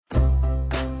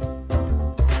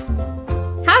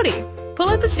Howdy! Pull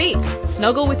up a seat,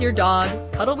 snuggle with your dog,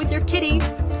 cuddle with your kitty,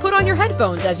 put on your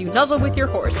headphones as you nuzzle with your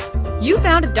horse. You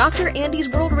found Dr. Andy's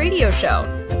World Radio Show.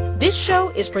 This show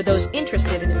is for those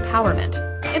interested in empowerment,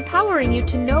 empowering you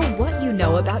to know what you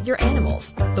know about your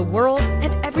animals, the world,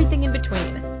 and everything in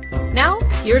between. Now,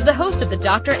 here's the host of the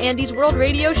Dr. Andy's World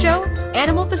Radio Show,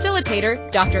 animal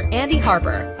facilitator, Dr. Andy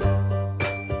Harper.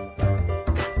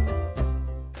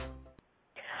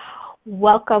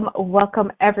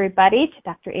 Welcome everybody to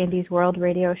Dr. Andy's World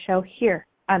Radio Show here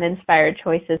on Inspired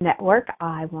Choices Network.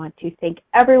 I want to thank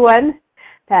everyone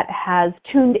that has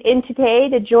tuned in today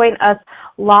to join us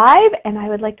live, and I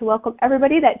would like to welcome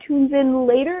everybody that tunes in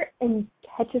later and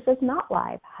catches us not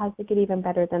live. How's it get even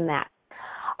better than that?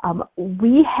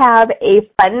 We have a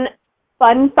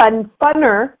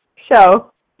funner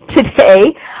show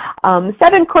today, 7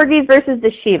 Corgis versus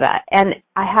the Shiba, and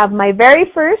I have my very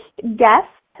first guest,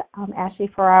 Ashley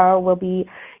Ferraro, will be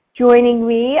joining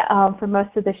me for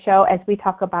most of the show as we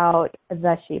talk about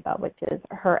the Shiba, which is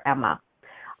her Emma.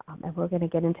 And we're going to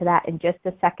get into that in just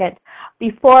a second.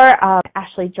 Before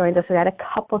Ashley joins us, we got a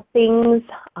couple things.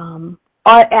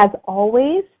 As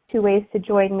always, 2 ways to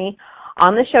join me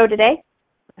on the show today.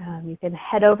 You can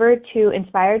head over to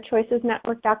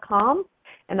inspiredchoicesnetwork.com,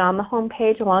 and on the home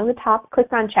page along the top,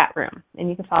 click on chat room, and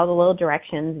you can follow the little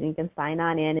directions, and you can sign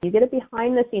on in. And you get a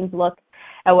behind-the-scenes look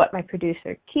at what my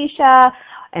producer Keisha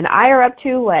and I are up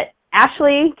to, what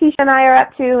Ashley, Keisha, and I are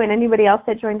up to, and anybody else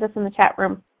that joins us in the chat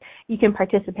room. You can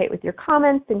participate with your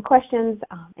comments and questions,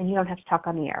 and you don't have to talk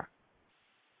on the air.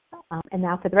 And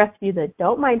now for the rest of you that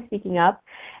don't mind speaking up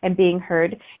and being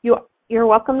heard, you're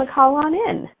welcome to call on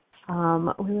in.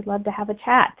 We would love to have a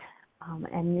chat.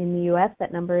 And in the U.S.,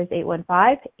 that number is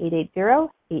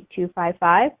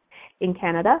 815-880-8255. In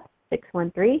Canada,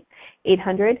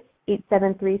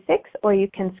 613-800-8736, or you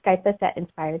can Skype us at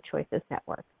Inspired Choices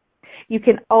Network. You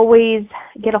can always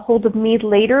get a hold of me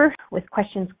later with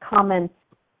questions, comments,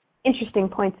 interesting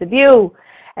points of view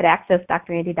at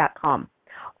accessdrandy.com.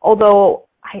 Although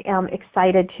I am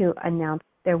excited to announce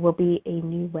there will be a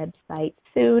new website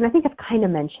soon. I think I've kind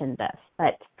of mentioned this,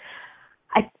 but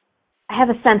I have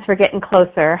a sense we're getting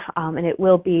closer, and it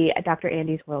will be at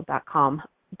drandysworld.com.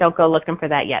 Don't go looking for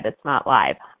that yet. It's not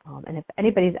live. And if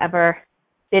anybody's ever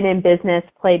been in business,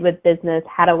 played with business,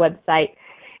 had a website,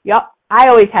 I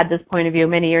always had this point of view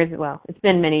many years. Well, it's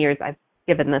been many years I've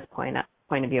given this point of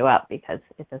view up because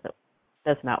it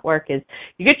does not work, is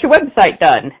you get your website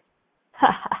done.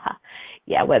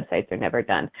 Yeah, websites are never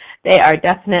done. They are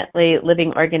definitely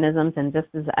living organisms, and this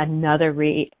is another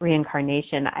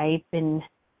reincarnation. I've been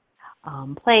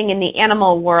playing in the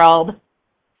animal world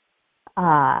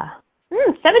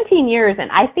 17 years, and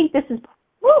I think this is,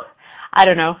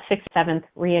 6th, 7th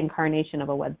reincarnation of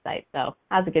a website. So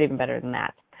how's it get even better than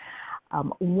that?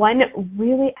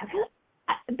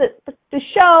 The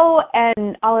show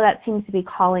and all of that seems to be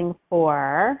calling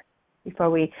for, before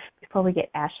we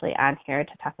get Ashley on here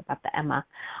to talk about the Emma,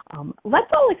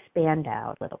 let's all expand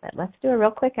out a little bit. Let's do a real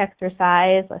quick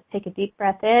exercise. Let's take a deep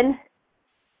breath in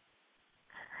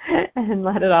and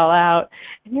let it all out.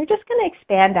 And you're just going to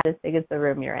expand out as big as the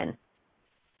room you're in.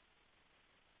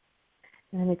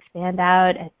 And then expand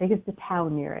out as big as the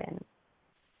town you're in.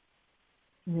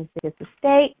 And as big as the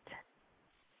state.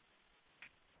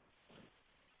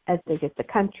 As big as the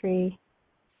country.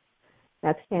 Now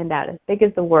expand out as big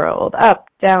as the world. Up,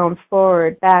 down,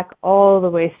 forward, back, all the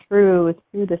way through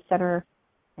the center,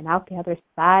 and out the other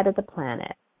side of the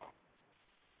planet.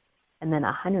 And then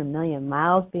 100 million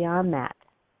miles beyond that.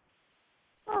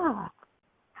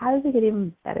 How does it get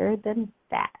even better than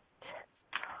that?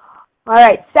 All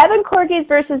right, 7 Corgis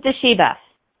versus the Shiba.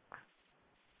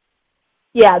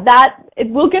 Yeah,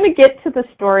 we're going to get to the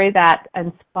story that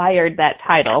inspired that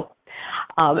title.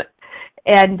 The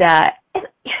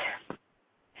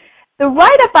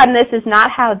write-up on this is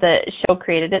not how the show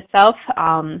created itself.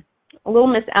 Little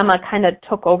Miss Emma kind of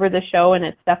took over the show, and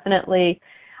it's definitely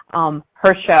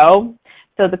her show.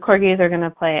 So the Corgis are going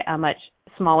to play a much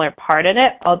smaller part in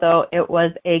it, although it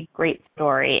was a great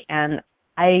story. And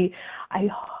I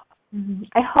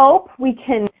hope we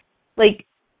can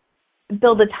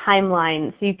build a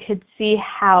timeline so you could see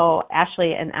how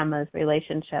Ashley and Emma's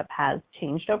relationship has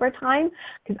changed over time,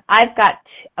 because I've got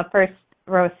a first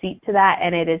row seat to that,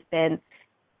 and it has been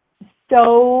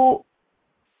so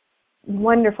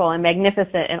wonderful and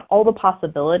magnificent, and all the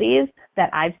possibilities that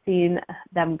I've seen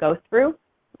them go through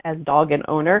as dog and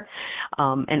owner,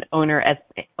 and owner as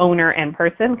owner and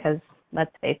person, because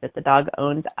let's face it, the dog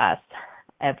owns us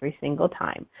every single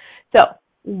time. So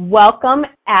welcome,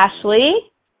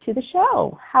 Ashley, to the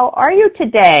show. How are you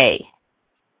today?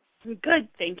 I'm good.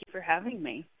 Thank you for having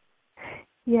me.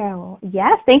 Yeah. Well,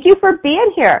 yes. Thank you for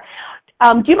being here.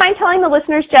 Do you mind telling the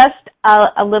listeners just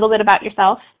a little bit about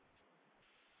yourself?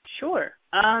 Sure.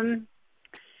 I'm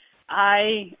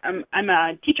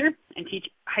a teacher and teach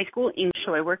high school English,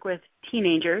 so I work with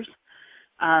teenagers.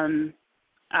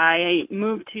 I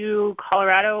moved to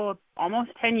Colorado almost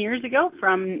 10 years ago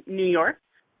from New York.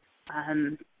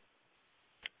 Other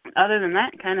than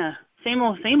that, kind of same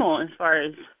old as far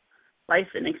as life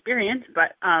and experience,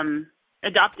 but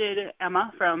adopted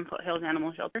Emma from Foothills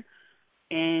Animal Shelter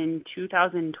in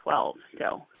 2012.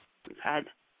 So we've had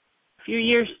a few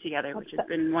years together, which has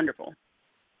been wonderful.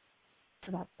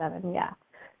 About 7, yeah.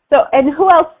 So, and who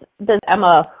else does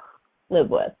Emma live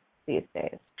with these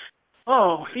days?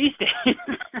 Oh, these days.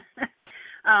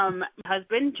 My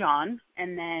husband, John,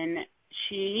 and then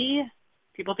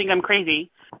people think I'm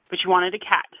crazy, but she wanted a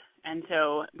cat. And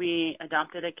so we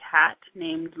adopted a cat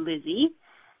named Lizzie.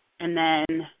 And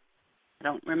then I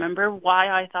don't remember why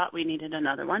I thought we needed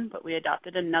another one, but we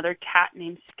adopted another cat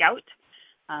named Scout,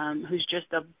 who's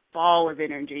just a ball of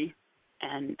energy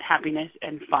and happiness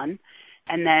and fun.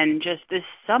 And then just this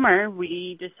summer,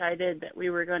 we decided that we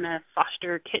were going to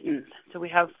foster kittens. So we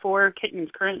have 4 kittens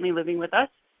currently living with us.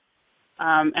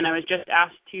 And I was just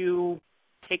asked to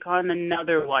take on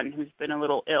another one who's been a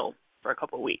little ill for a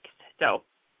couple of weeks. So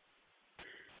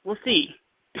we'll see.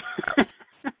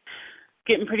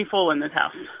 Getting pretty full in this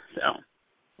house.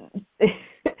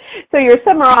 So your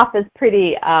summer off is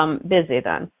pretty busy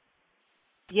then.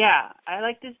 Yeah, I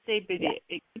like to stay busy.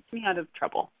 Yeah. It keeps me out of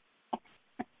trouble.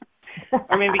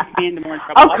 Or maybe get me into more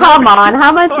trouble. Oh, come on.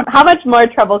 How much more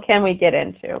trouble can we get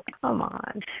into? Come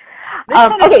on.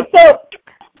 Okay, so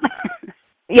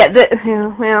yeah,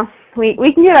 well,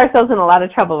 we can get ourselves in a lot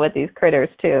of trouble with these critters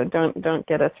too. Don't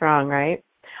get us wrong, right?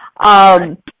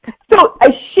 So a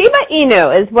Shiba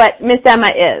Inu is what Miss Emma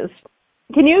is.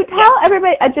 Can you tell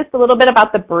everybody just a little bit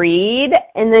about the breed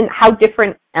and then how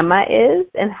different Emma is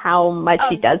and how much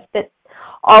she does fit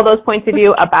all those points of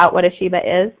view about what a Shiba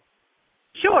is?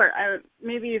 Sure.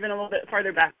 Maybe even a little bit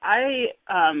farther back. I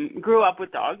grew up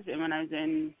with dogs, and when I was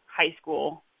in high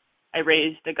school, I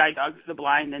raised the guide dogs for the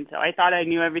blind, and so I thought I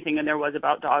knew everything there was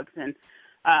about dogs. And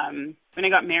when I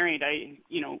got married, I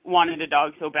wanted a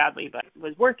dog so badly, but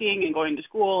was working and going to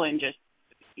school and just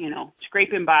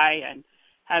scraping by and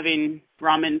having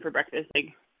ramen for breakfast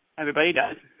like everybody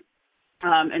does.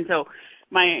 And so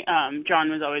my John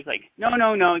was always like,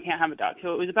 no, you can't have a dog.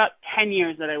 So it was about 10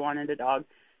 years that I wanted a dog.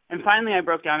 And finally I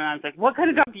broke down and I was like, what kind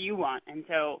of dog do you want? And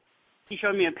so he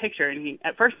showed me a picture, and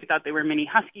at first he thought they were mini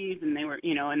huskies, and they were,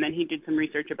 and then he did some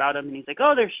research about them, and he's like,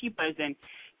 oh, they're Shibas, and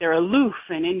they're aloof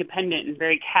and independent and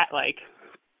very cat-like.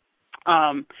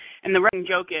 And the running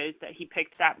joke is that he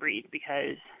picked that breed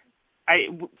because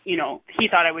he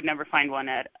thought I would never find one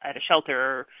at a shelter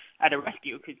or at a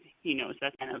rescue, because he knows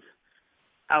that's kind of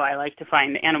how I like to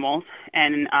find animals.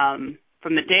 And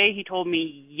from the day he told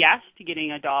me yes to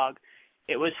getting a dog,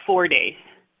 it was 4 days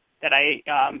that I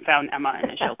found Emma in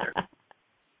a shelter.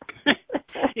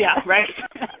 Yeah, right?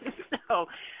 So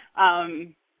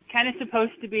kind of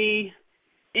supposed to be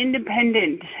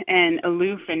independent and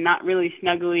aloof and not really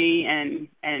snuggly and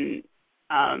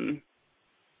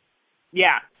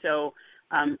yeah, so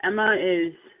Emma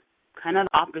is kind of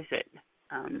the opposite.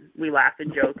 We laugh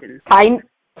and joke and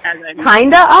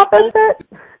kinda opposite?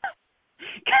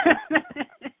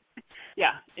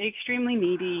 Yeah, extremely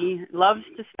needy, loves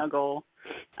to snuggle.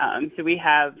 So we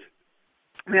have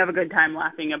a good time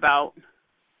laughing about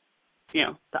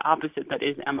the opposite that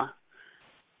is Emma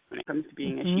when it comes to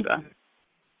being a Shiba.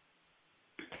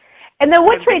 And then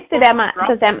what traits did Emma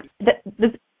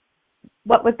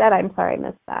what was that? I'm sorry, I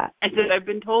missed that. I said I've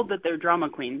been told that they're drama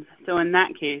queens. So in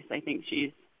that case, I think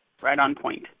she's right on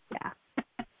point. Yeah.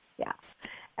 Yeah.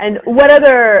 And what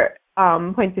other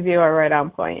points of view are right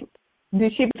on point? Do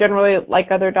she generally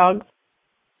like other dogs?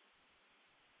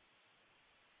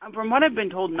 From what I've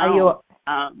been told, no.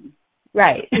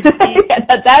 Right.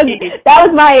 that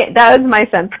was my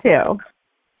sense too.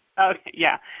 Okay.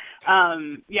 Yeah.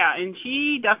 Yeah, and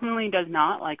she definitely does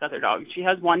not like other dogs. She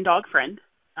has one dog friend,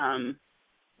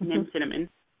 named Cinnamon,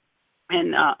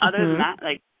 and other than that,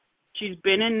 like she's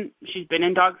been in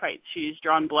dog fights. She's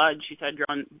drawn blood. She's had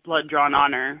blood drawn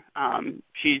on her.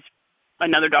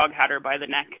 Another dog had her by the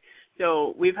neck.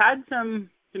 So we've had some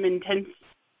intense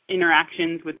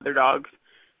interactions with other dogs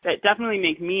that definitely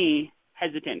make me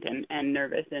hesitant and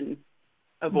nervous and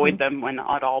avoid them when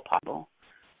at all possible.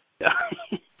 So.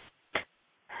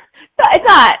 So it's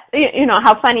not,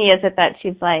 how funny is it that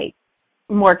she's like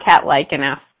more cat-like and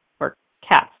asks for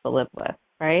cats to live with,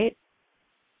 right?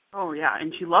 Oh yeah,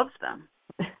 and she loves them.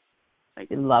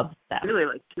 She loves them.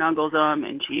 Really snuggles them,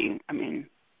 and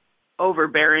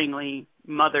overbearingly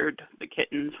mothered the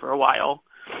kittens for a while.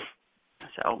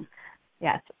 So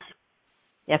yes,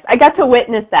 I got to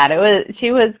witness that.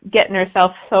 She was getting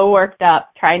herself so worked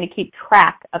up trying to keep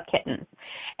track of kittens,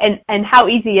 and how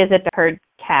easy is it to herd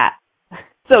cats?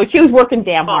 So she was working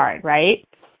damn hard, right?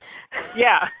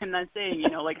 Yeah, and that's saying,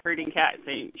 like herding cats.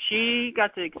 She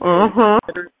got to experience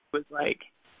what it was like.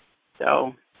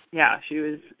 So yeah, she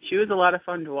was a lot of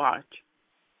fun to watch.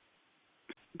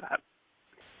 But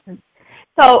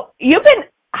so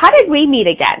how did we meet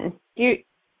again?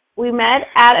 We met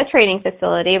at a training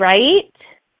facility, right?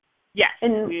 Yes.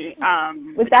 And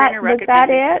was that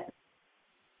it?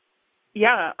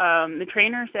 Yeah, the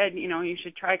trainer said, you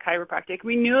should try chiropractic.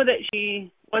 We knew that she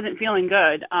wasn't feeling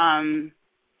good.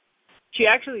 She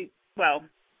actually,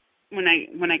 when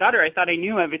I got her, I thought I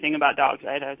knew everything about dogs.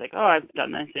 I was like, oh, I've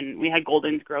done this, and we had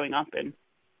Goldens growing up, and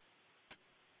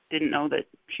didn't know that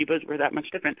Shibas were that much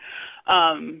different.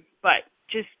 But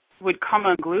just would come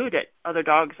unglued at other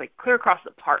dogs, like clear across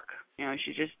the park.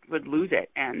 She just would lose it,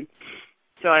 and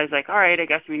so I was like, all right, I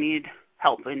guess we need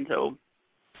help, and so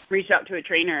reached out to a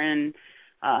trainer, and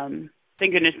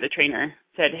thank goodness the trainer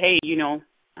said, hey,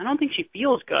 I don't think she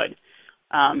feels good.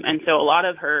 And so a lot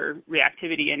of her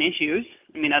reactivity and issues,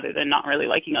 other than not really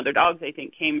liking other dogs, I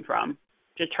think came from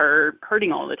just her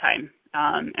herding all the time.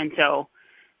 And so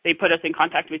they put us in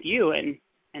contact with you, and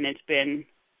it's been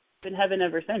heaven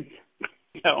ever since.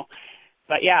 So,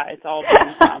 but yeah, it's all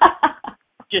been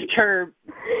just her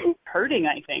herding,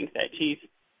 I think, that she's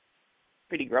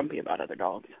pretty grumpy about other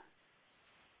dogs.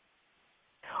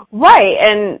 Right,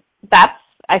 and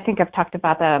I think I've talked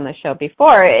about that on the show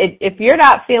before. If you're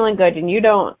not feeling good and you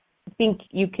don't think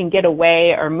you can get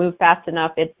away or move fast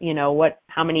enough,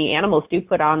 how many animals do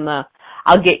put on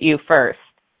I'll get you first,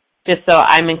 just so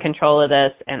I'm in control of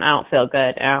this and I don't feel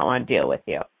good and I don't want to deal with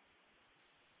you.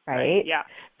 Right? Yeah.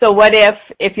 So what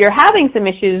if you're having some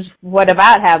issues, what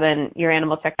about having your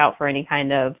animal check out for any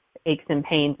kind of aches and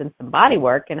pains and some body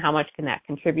work, and how much can that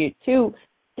contribute to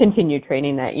continued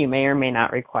training that you may or may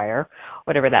not require,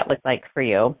 whatever that looked like for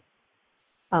you.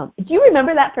 Do you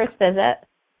remember that first visit?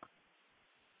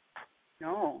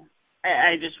 No.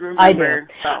 I just remember.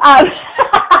 I do.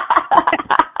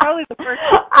 Probably the first.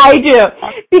 I do.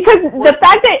 Because the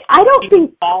fact that I don't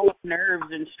think... all of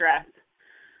nerves and stress.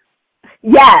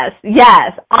 Yes.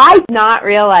 I did not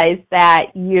realize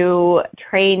that you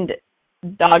trained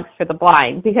dogs for the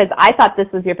blind, because I thought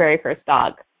this was your very first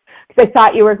dog. Because I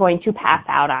thought you were going to pass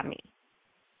out on me.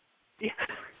 Yeah.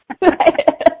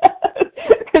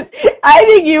 I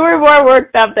think you were more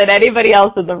worked up than anybody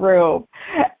else in the room.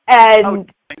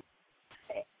 And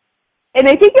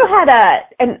I think you had a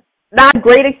not a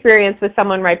great experience with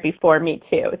someone right before me,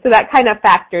 too. So that kind of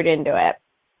factored into it.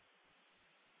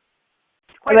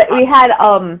 But we had,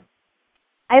 I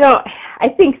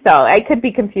think so. I could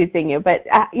be confusing you, but,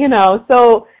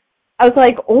 so I was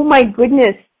like, oh my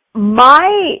goodness,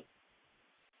 my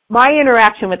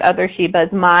interaction with other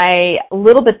Shibas, my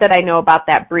little bit that I know about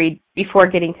that breed before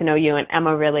getting to know you and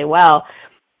Emma really well,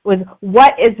 was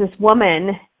what is this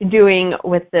woman doing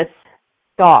with this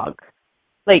dog?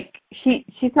 Like,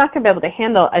 she's not going to be able to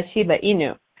handle a Shiba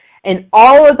Inu. And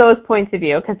all of those points of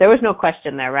view, because there was no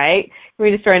question there, right?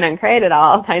 We destroy and uncreate it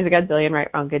all times a godzillion, right,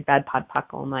 wrong, good, bad, pod,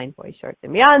 poc, all nine, boys, shorts,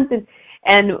 and beyonds.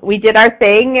 And we did our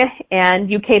thing,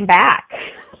 and you came back.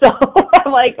 So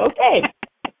I'm like, okay.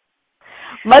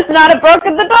 Must not have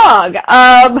broken the dog.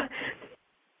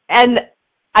 And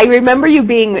I remember you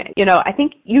being, I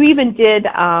think you even did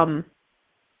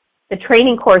the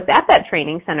training course at that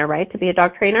training center, right, to be a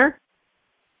dog trainer?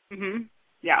 Mhm.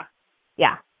 Yeah.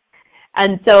 Yeah.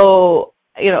 And so,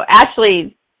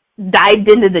 Ashley dived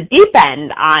into the deep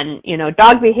end on,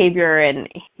 dog behavior and,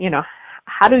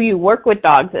 how do you work with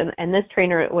dogs? And this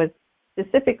trainer was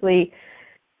specifically,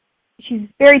 she's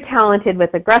very talented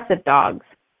with aggressive dogs.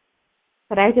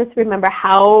 But I just remember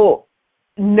how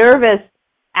nervous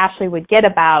Ashley would get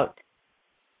about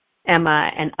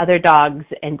Emma and other dogs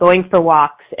and going for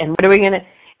walks and what are we going to,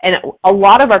 and a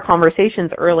lot of our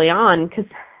conversations early on, because,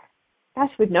 gosh,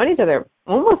 we've known each other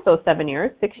almost 7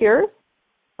 years, 6 years,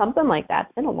 something like that.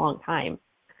 It's been a long time.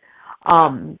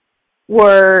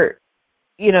 We're,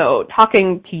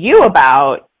 talking to you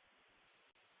about,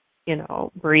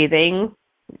 breathing,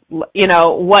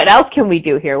 what else can we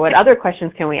do here? What other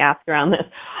questions can we ask around this?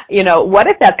 What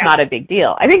if that's not a big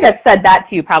deal? I think I've said that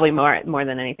to you probably more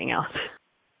than anything else.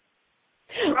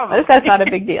 What if that's not a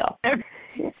big deal? And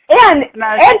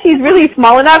she's really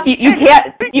small enough, you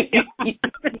can't,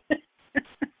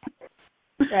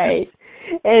 right.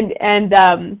 And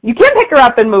you can't pick her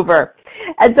up and move her.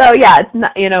 And so, yeah, it's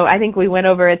not, I think we went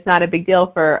over it's not a big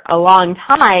deal for a long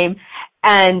time.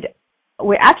 And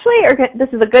we actually this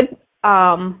is a good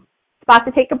spot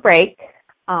to take a break.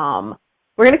 We're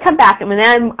going to come back, and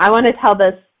then I want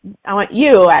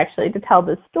you actually to tell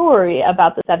the story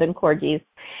about the 7 corgis.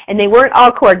 And they weren't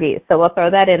all corgis, so we'll throw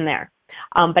that in there.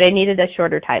 But I needed a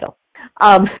shorter title.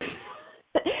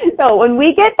 So when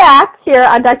we get back here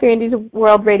on Dr. Andy's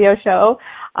World Radio Show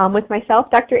with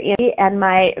myself, Dr. Andy, and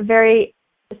my very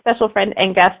special friend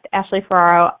and guest, Ashley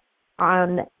Ferraro,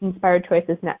 on Inspired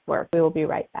Choices Network, we will be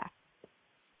right back.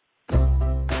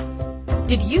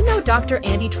 Did you know Dr.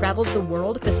 Andy travels the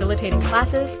world facilitating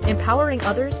classes, empowering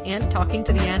others, and talking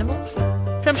to the animals?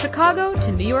 From Chicago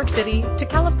to New York City to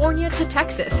California to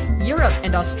Texas, Europe,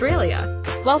 and Australia,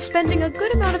 while spending a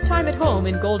good amount of time at home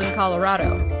in Golden,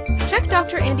 Colorado. Check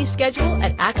Dr. Andy's schedule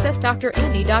at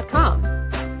accessdrandy.com.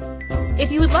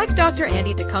 If you would like Dr.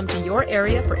 Andy to come to your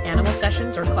area for animal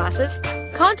sessions or classes,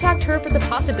 contact her for the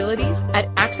possibilities at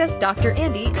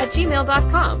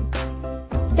accessdrandy@gmail.com.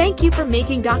 Thank you for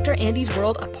making Dr. Andy's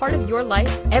World a part of your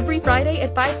life every Friday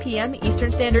at 5 p.m.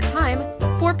 Eastern Standard Time,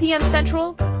 4 p.m.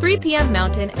 Central, 3 p.m.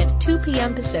 Mountain, and 2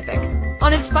 p.m. Pacific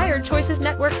on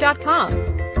InspiredChoicesNetwork.com.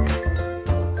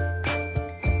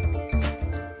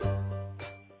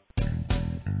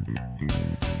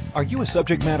 Are you a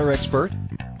subject matter expert?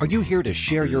 Are you here to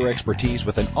share your expertise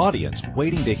with an audience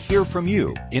waiting to hear from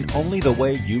you in only the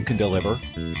way you can deliver?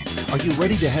 Are you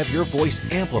ready to have your voice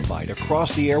amplified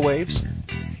across the airwaves?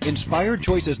 Inspired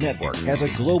Choices Network has a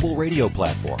global radio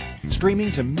platform streaming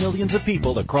to millions of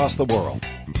people across the world.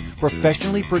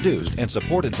 Professionally produced and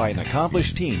supported by an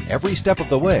accomplished team every step of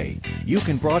the way, you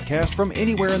can broadcast from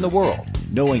anywhere in the world,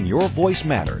 knowing your voice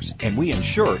matters, and we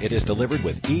ensure it is delivered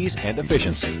with ease and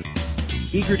efficiency.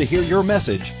 Eager to hear your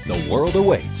message, the world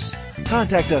awaits.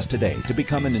 Contact us today to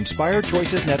become an Inspired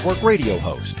Choices Network radio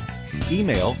host.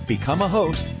 Email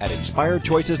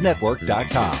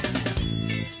becomeahost@inspiredchoicesnetwork.com.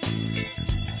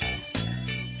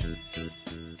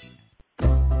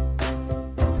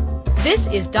 This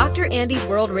is Dr. Andy's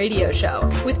World Radio Show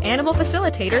with animal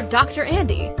facilitator Dr.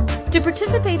 Andy. To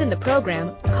participate in the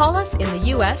program, call us in the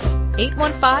U.S.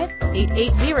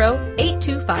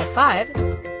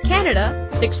 815-880-8255, Canada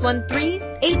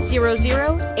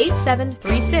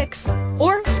 613-800-8736,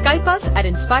 or Skype us at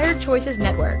Inspired Choices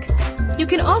Network. You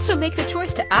can also make the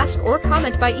choice to ask or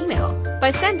comment by email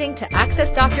by sending to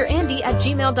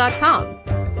accessdrandy@gmail.com.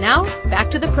 Now,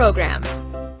 back to the program.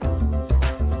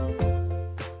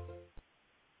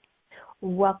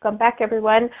 Welcome back,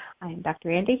 everyone. I'm Dr.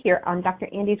 Andy here on Dr.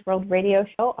 Andy's World Radio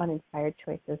Show on Inspired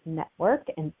Choices Network,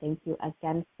 and thank you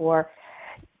again for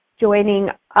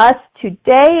joining us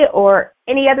today or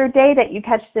any other day that you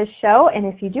catch this show. And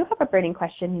if you do have a burning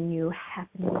question and you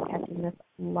happen to be catching this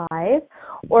live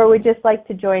or would just like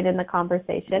to join in the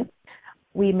conversation,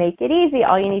 we make it easy.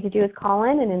 All you need to do is call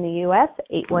in, and in the U.S.,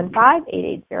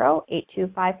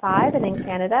 815-880-8255, and in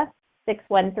Canada,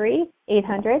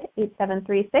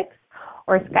 613-800-8736,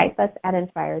 or Skype us at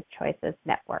Inspired Choices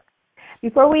Network.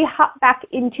 Before we hop back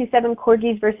into 7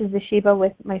 Corgis versus the Shiba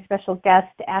with my special guest,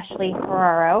 Ashley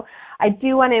Ferraro, I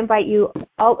do want to invite you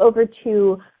all over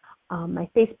to my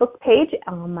Facebook page,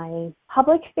 my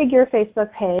public figure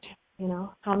Facebook page. You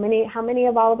know, how many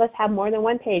of all of us have more than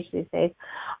one page these days?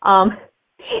 And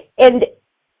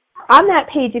on that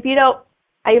page,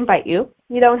 I invite you.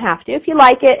 You don't have to if you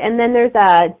like it. And then there's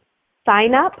a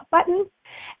sign up button,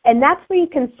 and that's where you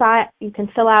can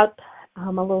fill out a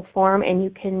little form, and you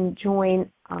can join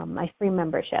my free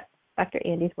membership, Dr.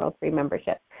 Andy's World free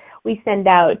membership. We send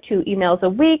out 2 emails a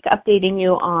week updating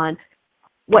you on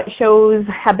what shows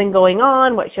have been going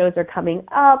on, what shows are coming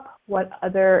up, what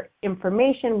other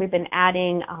information we've been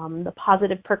adding, the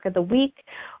positive perk of the week,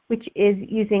 which is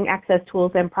using access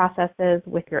tools and processes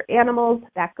with your animals.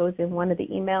 That goes in one of the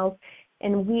emails.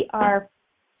 And we are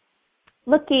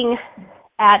looking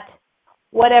at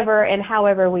whatever and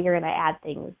however we are going to add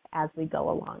things as we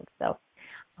go along. So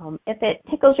if it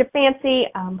tickles your fancy,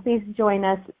 please join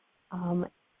us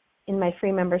in my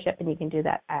free membership, and you can do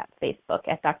that at Facebook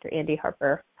at Dr. Andy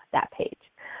Harper, that page.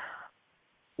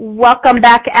 Welcome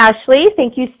back, Ashley.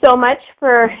 Thank you so much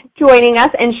for joining us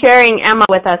and sharing Emma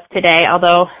with us today,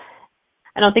 although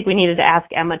I don't think we needed to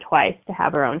ask Emma twice to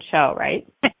have her own show, right?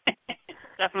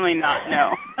 Definitely not,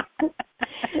 no.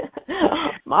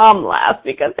 Mom laughs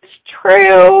because it's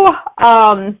true.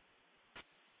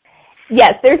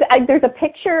 Yes, there's a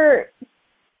picture.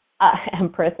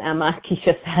 Empress Emma,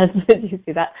 Keisha says. Did you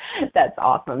see that? That's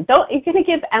awesome. You're going to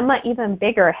give Emma even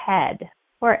bigger head.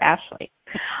 Poor Ashley.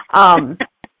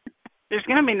 There's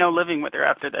going to be no living with her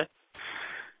after this.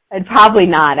 And probably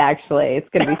not, actually. It's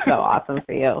going to be so awesome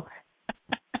for you.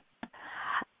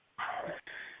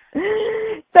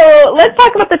 So let's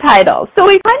talk about the title. So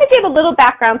we kind of gave a little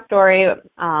background story,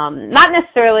 not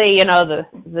necessarily,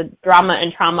 the drama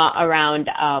and trauma around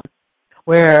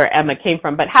where Emma came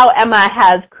from, but how Emma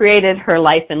has created her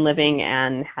life and living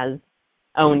and has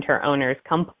owned her owners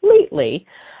completely.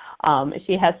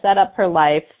 She has set up her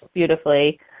life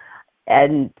beautifully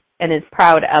and is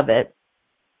proud of it.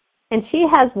 And she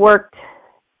has worked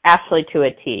Ashley to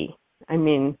a T. I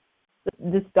mean,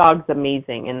 this dog's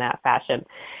amazing in that fashion.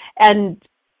 And,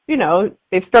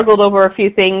 they've struggled over a few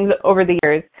things over the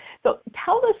years. So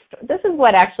tell us, this is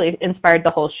what actually inspired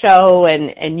the whole show,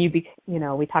 and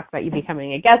we talked about you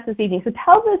becoming a guest this evening. So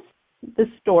tell us the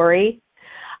story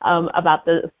about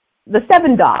the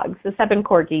 7 dogs, the 7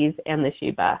 corgis and the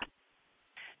Shiba.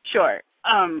 Sure.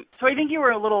 So I think you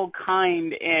were a little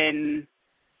kind in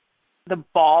the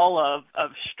ball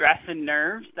of stress and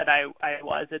nerves that I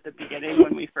was at the beginning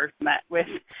when we first met with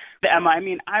the Emma. I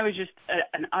mean, I was just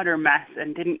an utter mess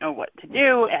and didn't know what to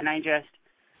do, and I just,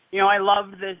 I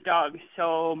loved this dog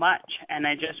so much, and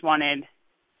I just wanted,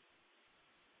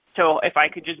 so if I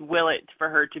could just will it for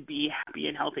her to be happy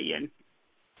and healthy,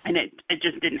 and it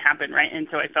just didn't happen, right? And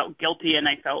so I felt guilty, and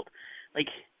I felt like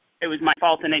it was my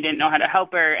fault, and I didn't know how to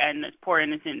help her, and this poor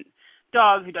innocent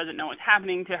dog who doesn't know what's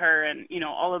happening to her, and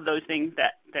all of those things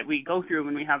that we go through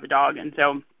when we have a dog. And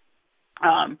so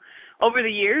over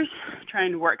the years,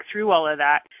 trying to work through all of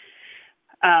that,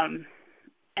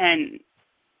 and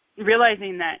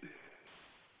realizing that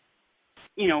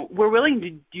we're willing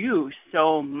to do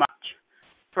so much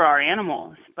for our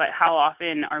animals, but how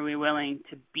often are we willing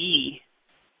to be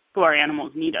who our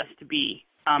animals need us to be?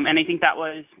 And I think that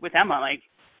was with Emma. Like,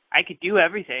 I could do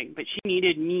everything, but she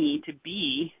needed me to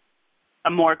be a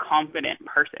more confident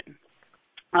person.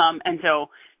 And so,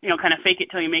 kind of fake it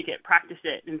till you make it, practice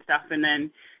it and stuff. And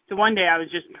then, so one day I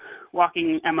was just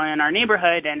walking Emma in our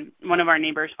neighborhood, and one of our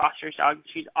neighbors fosters dogs.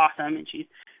 She's awesome, and she's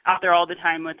out there all the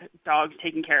time with dogs,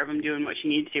 taking care of them, doing what she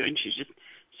needs to. And she's just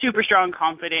super strong,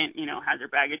 confident, has her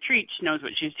bag of treats, knows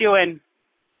what she's doing.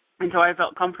 And so I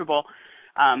felt comfortable.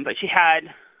 But she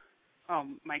had,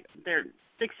 there are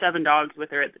 6-7 dogs with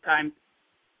her at the time,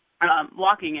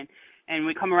 walking, and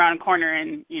we come around a corner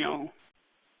and,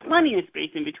 plenty of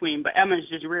space in between, but Emma's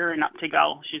just rearing up to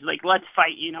go. She's like, let's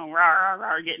fight, rah, rah,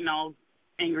 rah, getting all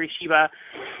angry Shiba.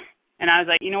 And I was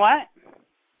like, you know what?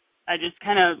 I just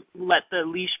kind of let the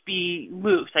leash be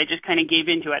loose. I just kind of gave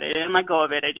into it. I didn't let go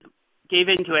of it. I just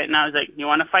gave into it, and I was like, you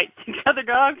want to fight together,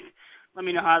 dogs? Let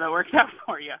me know how that works out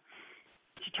for you.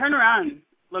 She turned around,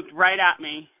 looked right at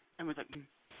me, and was like,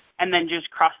 and then just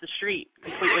crossed the street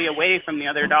completely away from the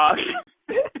other dogs.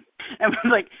 And was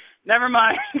like, never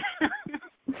mind.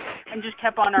 And just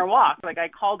kept on our walk. Like, I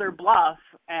called her bluff,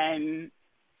 and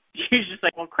she was just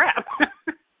like, well, crap.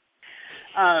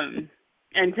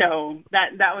 And so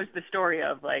that was the story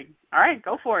of, like, all right,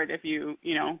 go for it. If you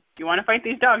want to fight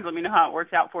these dogs, let me know how it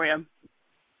works out for you.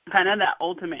 Kind of that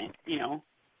ultimate,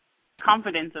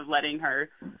 confidence of letting her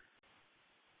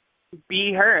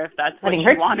be her if that's what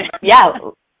she wanted. Yeah.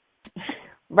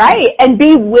 Right. And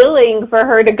be willing for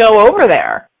her to go over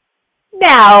there.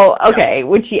 Now, okay,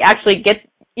 would she actually get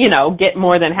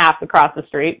more than half across the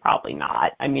street? Probably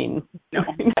not. I mean, no.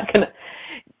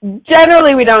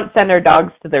 Generally, we don't send our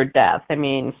dogs to their death. I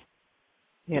mean,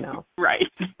 Right.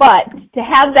 But to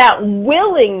have that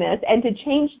willingness and to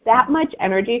change that much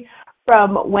energy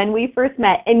from when we first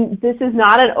met, and this is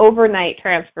not an overnight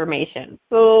transformation.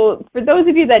 So for those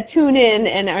of you that tune in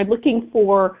and are looking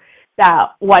for that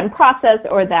one process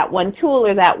or that one tool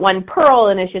or that one pearl,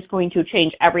 and it's just going to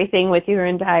change everything with your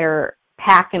entire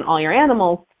pack and all your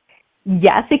animals,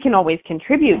 yes, it can always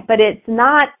contribute, but it's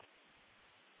not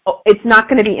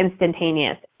going to be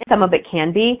instantaneous. Some of it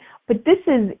can be, but this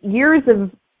is years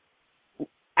of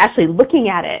actually looking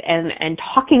at it and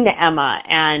talking to Emma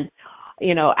and,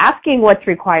 asking what's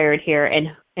required here.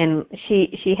 And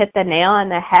she hit the nail on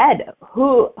the head.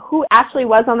 Who Ashley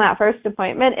was on that first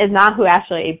appointment is not who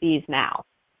Ashley is now.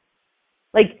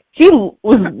 Like, she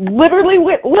was literally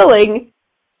willing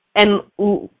and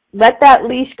let that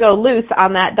leash go loose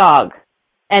on that dog.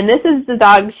 And this is the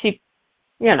dog she,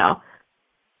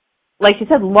 like she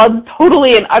said, loves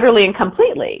totally and utterly and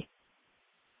completely.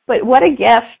 But what a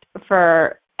gift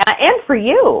for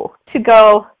you to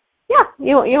go, yeah,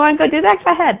 you want to go do that?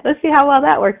 Go ahead. Let's see how well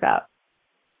that works out.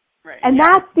 Right. And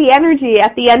that's the energy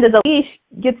at the end of the leash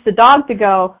gets the dog to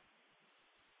go,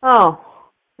 oh,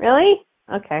 really?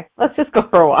 Okay, let's just go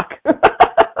for a walk.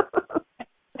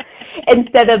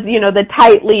 Instead of, the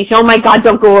tight leash. Oh my God,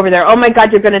 don't go over there. Oh my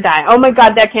God, you're going to die. Oh my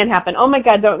God, that can't happen. Oh my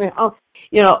God, don't. Oh.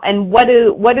 And what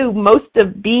do most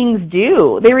of beings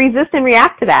do? They resist and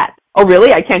react to that. Oh,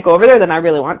 really? I can't go over there? Then I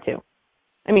really want to.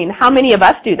 I mean, how many of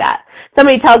us do that?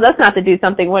 Somebody tells us not to do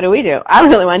something, what do? I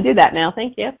don't really want to do that now,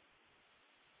 thank you.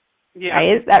 Yeah.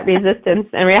 Right? That resistance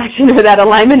and reaction or that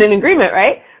alignment and agreement,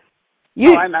 right?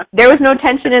 There was no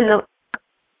tension in the...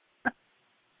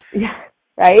 Yeah,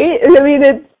 right? I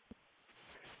mean,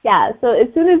 so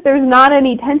as soon as there's not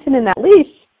any tension in that leash,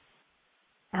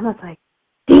 Emma's like,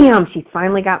 damn, she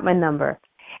finally got my number.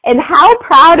 And how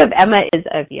proud of Emma is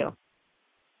of you.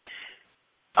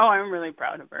 Oh, I'm really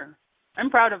proud of her. I'm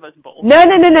proud of us both. No.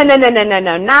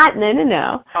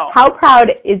 Oh. How proud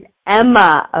is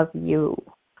Emma of you?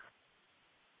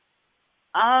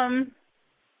 I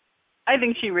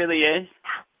think she really is.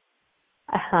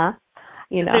 Uh-huh.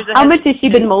 How much has she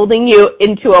been molding you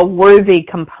into a worthy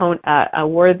component, not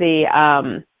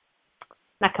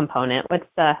component, what's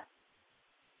the,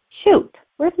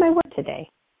 where's my word today?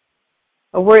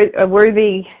 A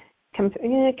worthy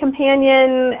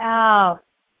companion,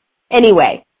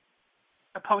 anyway.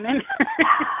 Opponent?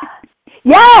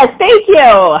 Yes, thank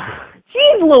you.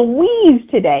 Jeez Louise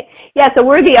today. Yes, a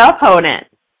worthy opponent.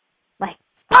 Like,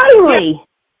 finally.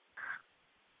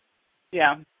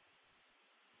 Yeah.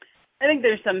 I think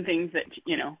there's some things that,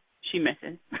 she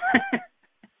misses.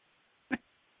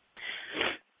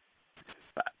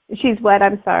 She's what?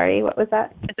 I'm sorry. What was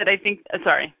that? I said I think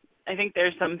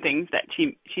there's some things that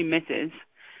she misses.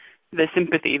 The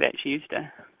sympathy that she used to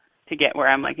get where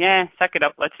I'm like, yeah, suck it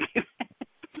up, let's do it.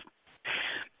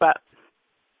 But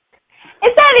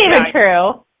is that even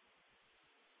true?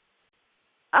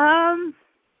 I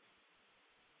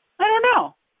don't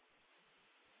know.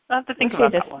 I'll have to think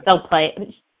about that one.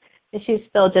 She's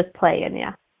still just playing,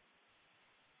 yeah.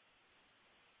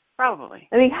 Probably.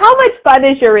 I mean, how much fun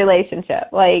is your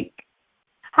relationship? Like,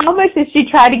 how much does she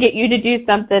try to get you to do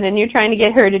something and you're trying to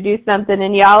get her to do something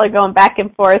and y'all are going back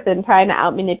and forth and trying to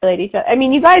out-manipulate each other? I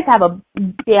mean, you guys have a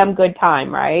damn good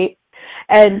time, right?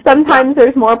 And sometimes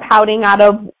there's more pouting out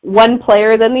of one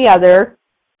player than the other.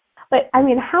 But, I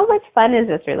mean, how much fun is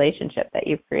this relationship that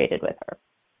you've created with her?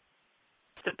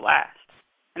 It's a blast.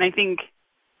 And I think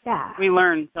we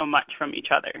learn so much from each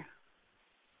other.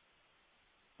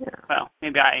 Yeah. Well,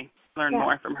 maybe I learn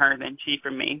more from her than she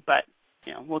from me, but,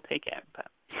 we'll take it. But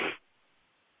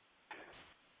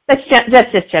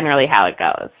that's just generally how it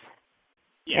goes.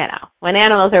 Yeah. When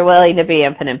animals are willing to be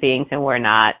infinite beings and we're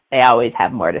not, they always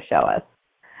have more to show us.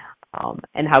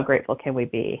 And how grateful can we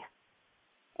be?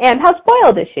 And how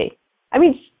spoiled is she? I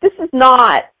mean, this is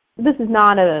not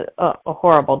a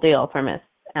horrible deal for Miss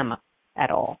Emma at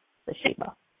all, the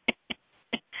Sheba.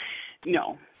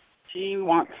 No, she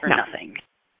wants for nothing.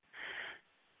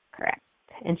 Correct.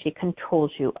 And she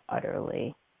controls you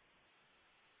utterly.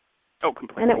 Oh,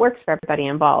 completely. And it works for everybody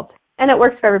involved.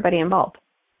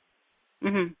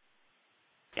 Mhm.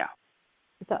 Yeah.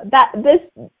 So this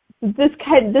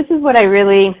is what I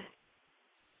really.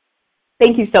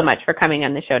 Thank you so much for coming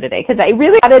on the show today, because I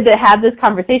really wanted to have this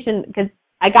conversation because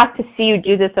I got to see you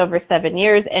do this over 7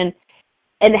 years, and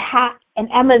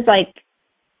Emma's like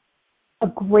a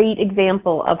great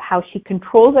example of how she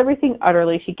controls everything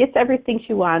utterly. She gets everything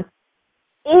she wants,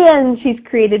 and she's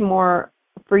created more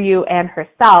for you and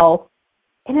herself,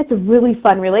 and it's a really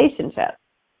fun relationship.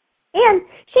 And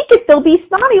she could still be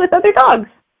snotty with other dogs.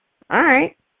 All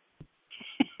right.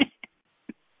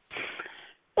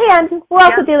 And we're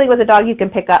also dealing with a dog you can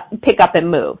pick up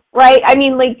and move, right? I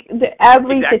mean, like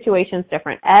every situation's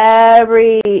different.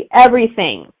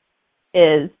 Everything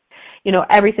is,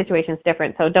 every situation's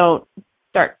different. So don't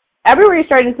start everywhere you're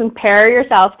starting to compare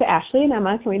yourself to Ashley and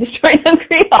Emma. Can we just try and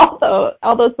create all those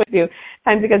points of view?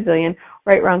 Times a gazillion.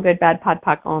 Right, wrong, good, bad, pod,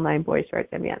 poc, all 9 boys, shorts,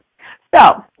 and yes.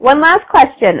 So, one last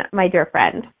question, my dear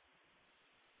friend.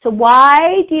 So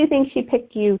why do you think she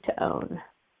picked you to own?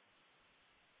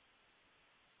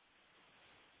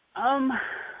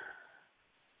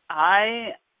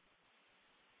 I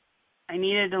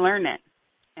needed to learn it,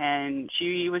 and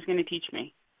she was going to teach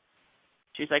me.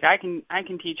 She was like, I can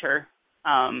teach her,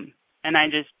 and I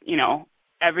just,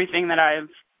 everything that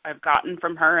I've gotten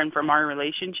from her and from our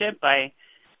relationship, I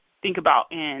think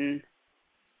about in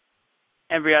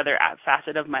every other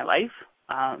facet of my life.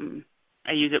 I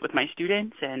use it with my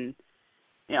students, and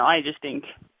I just think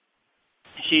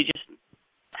she just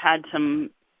had some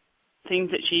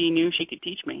things that she knew she could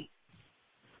teach me.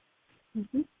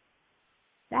 Mm-hmm.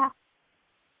 Yeah.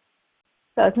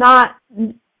 So it's not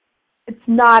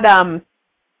I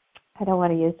don't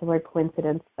want to use the word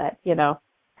coincidence, but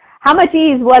how much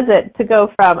ease was it to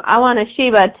go from I want a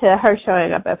Sheba to her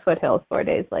showing up at Foothills 4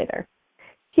 days later?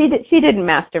 She didn't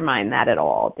mastermind that at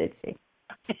all, did she?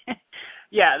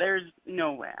 Yeah, there's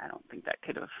no way. I don't think that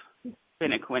could have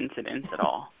been a coincidence at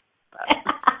all.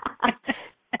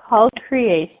 Called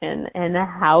creation, and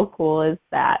how cool is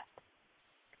that?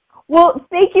 Well,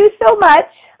 thank you so much,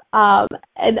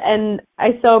 and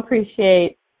I so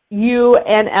appreciate you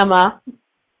and Emma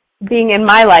being in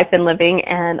my life and living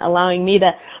and allowing me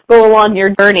to go along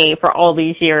your journey for all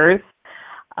these years.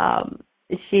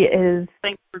 She is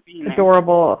Thanks for being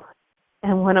adorable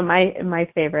and one of my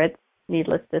favorites,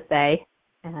 needless to say.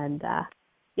 And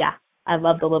yeah, I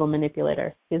love the little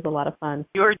manipulator. She's a lot of fun.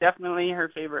 You're definitely her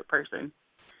favorite person.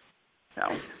 So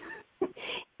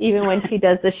even when she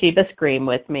does the Sheba scream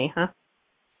with me, huh?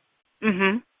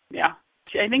 Yeah.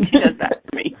 I think she does that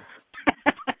to me.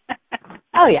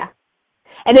 Oh yeah.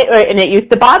 And it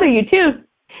used to bother you too.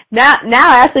 Now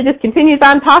Ashley just continues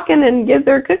on talking and gives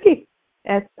her a cookie.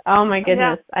 It's, oh my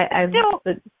goodness. Yeah.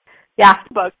 Yeah.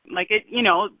 But like it,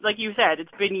 like you said,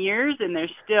 it's been years, and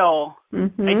there's still,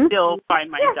 I still find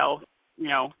myself,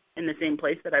 in the same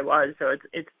place that I was. So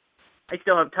it's, I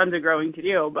still have tons of growing to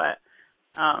do, but.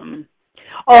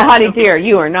 Honey dear,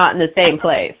 you are not in the same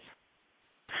place.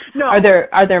 No. Are there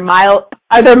miles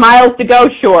to go?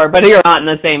 Sure, but you're not in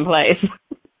the same place.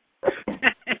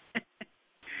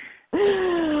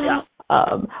 Yeah.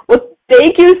 Well,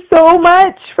 thank you so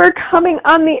much for coming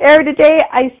on the air today.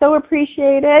 I so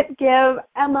appreciate it. Give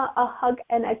Emma a hug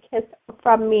and a kiss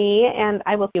from me, and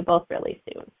I will see you both really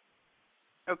soon.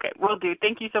 Okay, will do.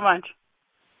 Thank you so much.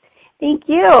 Thank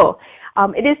you.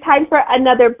 It is time for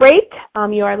another break.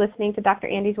 You are listening to Dr.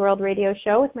 Andy's World Radio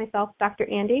Show with myself, Dr.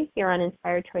 Andy, here on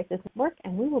Inspired Choices Network,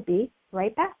 and we will be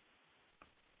right back.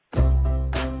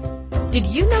 Did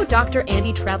you know Dr.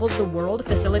 Andy travels the world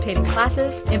facilitating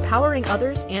classes, empowering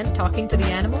others, and talking to the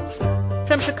animals?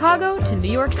 From Chicago to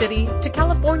New York City to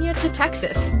California to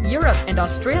Texas, Europe, and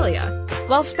Australia,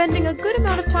 while spending a good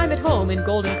amount of time at home in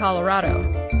Golden,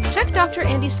 Colorado. Check Dr.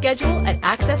 Andy's schedule at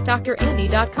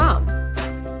accessdrandy.com.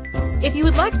 If you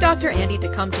would like Dr. Andy to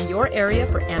come to your area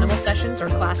for animal sessions or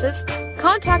classes,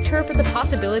 contact her for the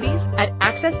possibilities at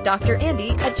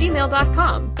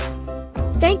accessdrandy@gmail.com.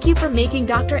 Thank you for making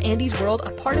Dr. Andy's World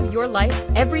a part of your life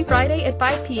every Friday at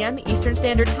 5 p.m. Eastern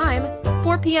Standard Time,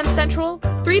 4 p.m. Central,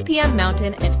 3 p.m.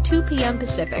 Mountain, and 2 p.m.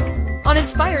 Pacific on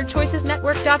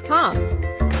InspiredChoicesNetwork.com.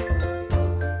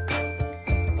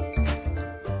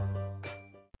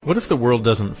 What if the world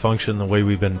doesn't function the way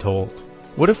we've been told?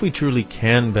 What if we truly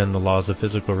can bend the laws of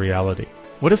physical reality?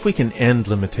 What if we can end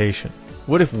limitation?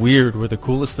 What if weird were the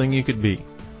coolest thing you could be?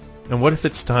 And what if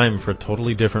it's time for a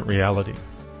totally different reality?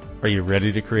 Are you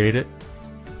ready to create it?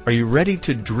 Are you ready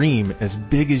to dream as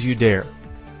big as you dare?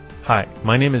 Hi,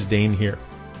 my name is Dane here.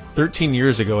 13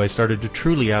 years ago, I started to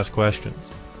truly ask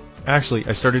questions. Actually,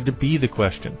 I started to be the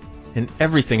question, and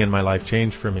everything in my life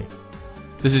changed for me.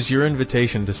 This is your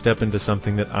invitation to step into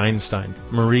something that Einstein,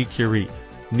 Marie Curie,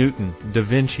 Newton, Da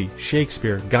Vinci,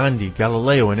 Shakespeare, Gandhi,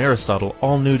 Galileo, and Aristotle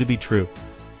all knew to be true.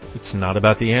 It's not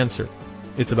about the answer.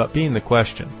 It's about being the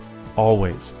question,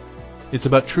 always. It's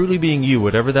about truly being you,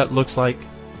 whatever that looks like,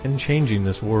 and changing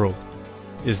this world.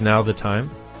 Is now the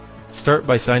time? Start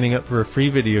by signing up for a free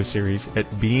video series at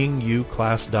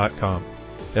beingyouclass.com.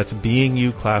 That's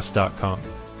beingyouclass.com.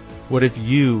 What if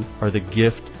you are the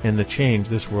gift and the change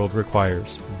this world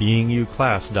requires?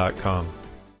 beingyouclass.com.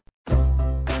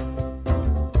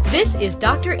 This is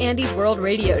Dr. Andy's World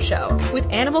Radio Show with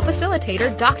animal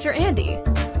facilitator Dr. Andy.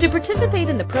 To participate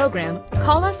in the program,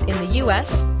 call us in the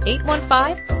U.S.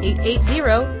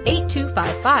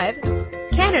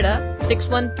 815-880-8255, Canada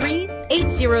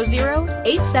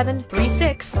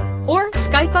 613-800-8736, or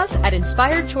Skype us at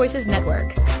Inspired Choices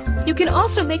Network. You can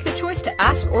also make the choice to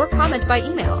ask or comment by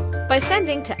email by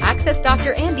sending to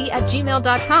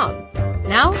accessdrandy@gmail.com.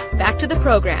 Now, back to the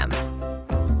program.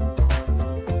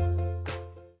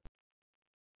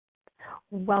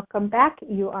 Welcome back.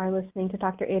 You are listening to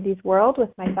Dr. Andy's World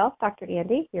with myself, Dr.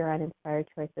 Andy, here on Inspired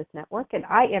Choices Network, and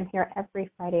I am here every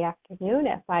Friday afternoon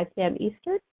at 5 p.m.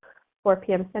 Eastern, 4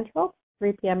 p.m. Central,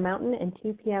 3 p.m. Mountain, and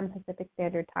 2 p.m. Pacific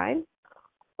Standard Time.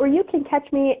 Or you can catch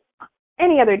me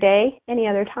any other day, any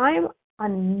other time,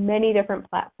 on many different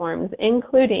platforms,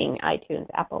 including iTunes,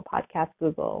 Apple Podcasts,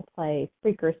 Google Play,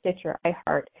 Spreaker, Stitcher,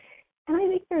 iHeart. And I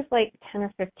think there's like 10 or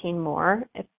 15 more.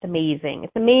 It's amazing.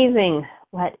 It's amazing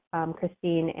what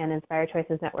Christine and Inspired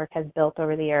Choices Network has built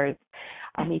over the years.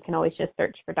 You can always just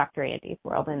search for Dr. Andy's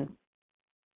World and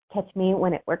catch me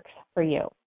when it works for you.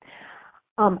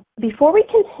 Before we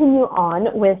continue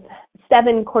on with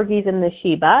 7 corgis in the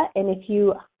Sheba, and if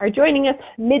you are joining us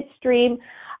midstream,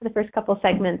 the first couple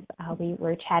segments, we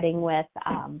were chatting with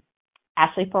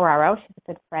Ashley Ferraro. She's a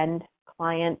good friend,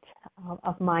 client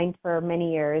of mine for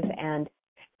many years, and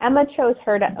Emma chose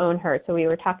her to own her. So we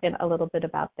were talking a little bit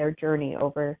about their journey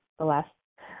over the last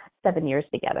 7 years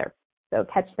together. So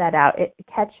catch that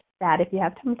if you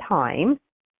have some time.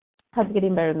 How's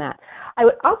getting better than that? I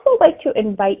would also like to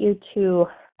invite you to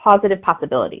Positive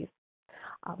Possibilities.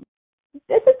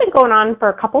 This has been going on for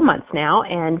a couple months now,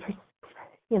 and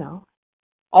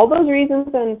all those reasons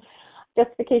and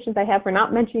justifications I have for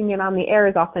not mentioning it on the air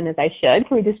as often as I should.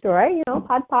 We destroy,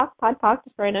 PodPoc,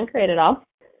 destroy and uncreate it all.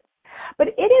 But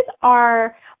it is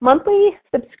our monthly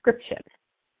subscription.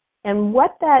 And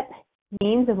what that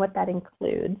means and what that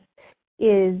includes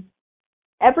is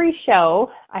every show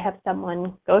I have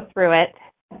someone go through it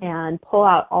and pull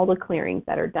out all the clearings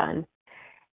that are done.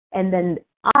 And then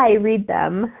I read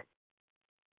them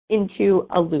into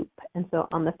a loop. And so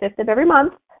on the 5th of every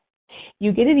month,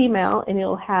 you get an email and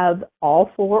it'll have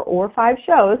all 4 or 5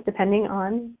 shows, depending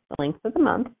on the length of the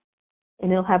month,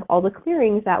 and it'll have all the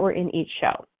clearings that were in each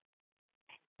show.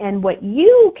 And what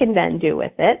you can then do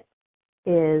with it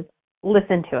is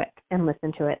listen to it and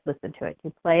listen to it, listen to it.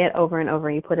 You play it over and over,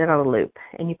 and you put it on a loop,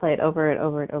 and you play it over and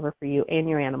over and over for you and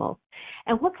your animals.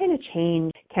 And what kind of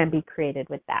change can be created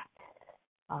with that?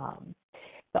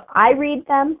 So I read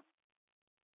them.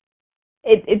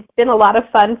 It's been a lot of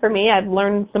fun for me. I've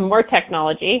learned some more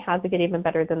technology. How's it get even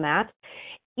better than that?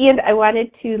 And I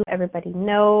wanted to let everybody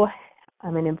know,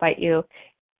 I'm going to invite you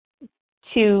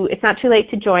to, it's not too late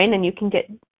to join, and you can get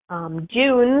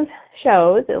June's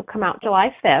shows. It'll come out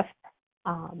July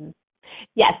 5th.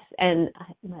 Yes, and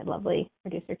my lovely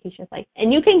producer Keisha's like,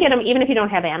 and you can get them even if you don't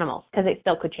have animals, because it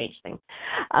still could change things.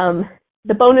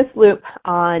 The bonus loop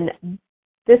on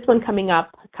this one coming out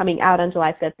on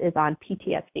July 5th is on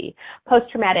PTSD,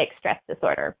 post-traumatic stress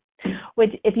disorder,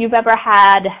 which if you've ever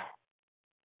had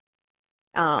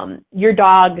your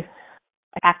dog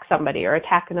attack somebody or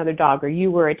attack another dog, or you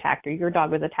were attacked or your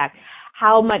dog was attacked,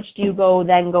 how much do you go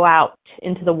out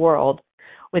into the world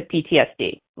with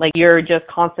PTSD? Like, you're just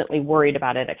constantly worried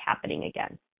about it happening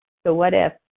again. So what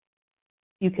if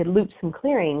you could loop some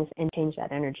clearings and change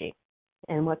that energy?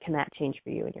 And what can that change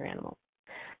for you and your animals?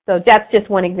 So that's just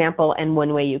one example and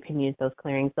one way you can use those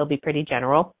clearings. They'll be pretty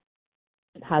general.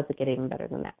 How's it get even better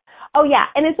than that? Oh, yeah,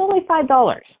 and it's only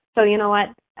 $5. So you know what?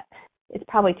 It's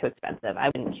probably too expensive.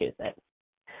 I wouldn't choose it.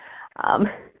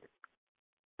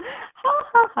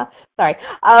 Sorry.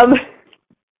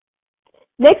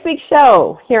 Next week's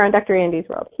show here on Dr. Andy's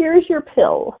World. Here's Your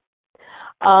Pill.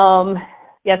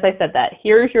 Yes, I said that.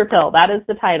 Here's Your Pill. That is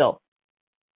the title.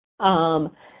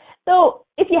 So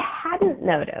if you hadn't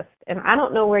noticed, and I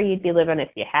don't know where you'd be living if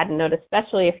you hadn't noticed,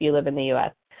 especially if you live in the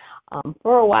U.S.,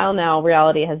 for a while now,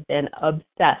 reality has been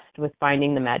obsessed with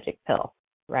finding the magic pill,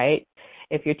 right?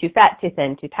 If you're too fat, too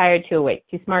thin, too tired, too awake,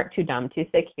 too smart, too dumb, too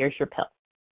sick, here's your pill.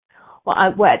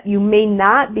 Well, what you may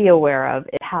not be aware of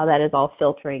is how that is all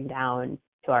filtering down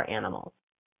to our animals.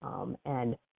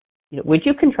 And would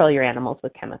you control your animals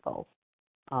with chemicals?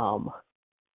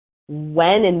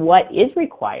 When and what is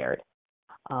required?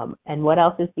 And what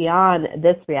else is beyond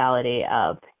this reality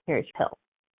of here's your pill?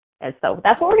 And so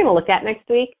that's what we're going to look at next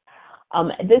week.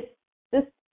 This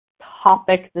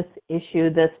topic, this issue,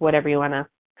 this whatever you want to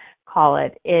call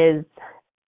it, is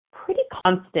pretty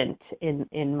constant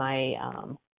in my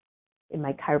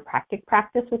chiropractic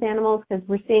practice with animals, because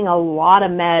we're seeing a lot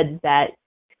of meds that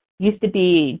used to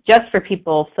be just for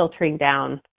people filtering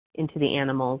down into the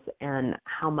animals, and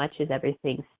how much is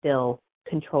everything still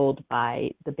controlled by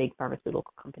the big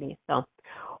pharmaceutical companies. So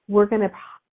I'm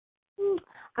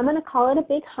going to call it a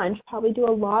big hunch, probably do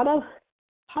a lot of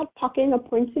talking of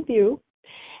points of view,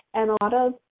 and a lot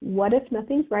of what if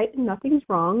nothing's right and nothing's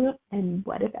wrong, and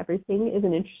what if everything is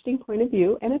an interesting point of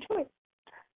view and a choice.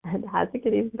 And how's it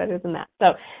get even better than that?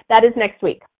 So that is next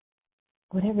week.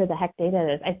 Whatever the heck date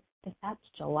it is. I think that's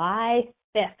July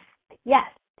 5th. Yes.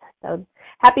 So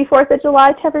happy 4th of July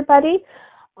to everybody.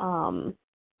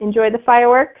 Enjoy the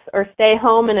fireworks, or stay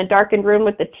home in a darkened room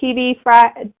with the TV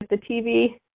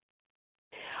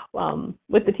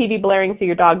blaring so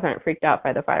your dogs aren't freaked out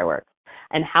by the fireworks.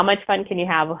 And how much fun can you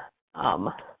have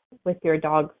with your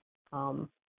dogs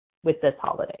with this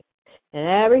holiday? And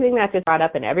everything that just brought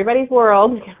up in everybody's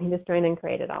world can be destroyed and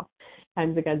created all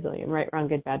times a gazillion. Right, wrong,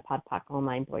 good, bad, pod, poc, all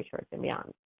nine, boy, shorts, and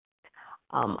beyond.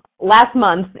 Last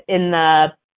month in the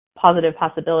Positive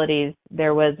Possibilities,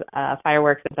 there was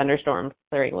fireworks and thunderstorm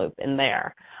clearing loop in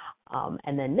there.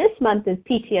 And then this month is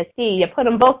PTSD. You put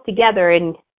them both together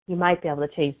and you might be able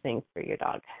to change things for your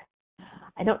dog.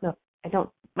 I don't know.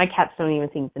 My cats don't even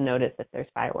seem to notice if there's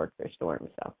fireworks or storms,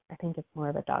 so I think it's more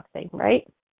of a dog thing, right?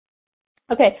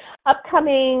 Okay,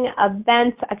 upcoming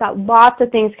events. I got lots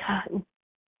of things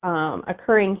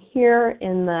occurring here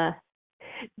in the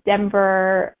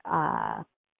Denver,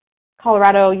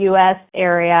 Colorado, U.S.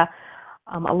 area.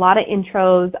 A lot of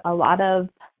intros, a lot of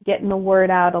getting the word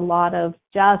out, a lot of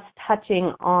just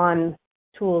touching on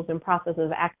tools and processes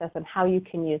of access and how you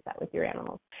can use that with your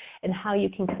animals and how you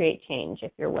can create change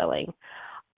if you're willing.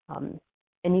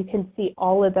 And you can see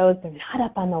all of those. They're not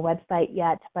up on the website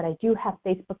yet, but I do have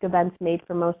Facebook events made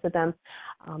for most of them.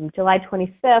 July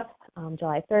 25th,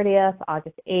 July 30th,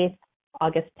 August 8th,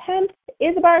 August 10th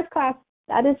is a bars class.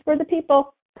 That is for the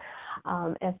people.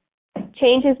 If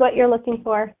change is what you're looking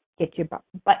for, get your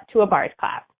butt to a bars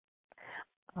class.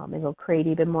 It'll create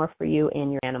even more for you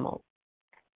and your animals.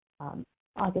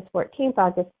 August 14th,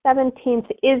 August 17th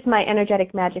is my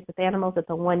Energetic Magic with Animals. It's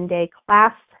a one-day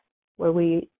class where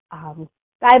we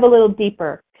dive a little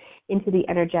deeper into the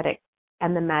energetic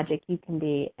and the magic you can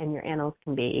be and your animals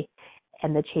can be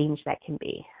and the change that can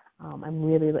be.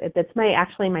 That's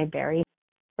actually my very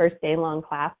first day long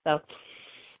class. So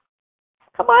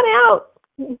come on out.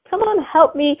 Come on,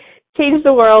 help me change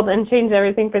the world and change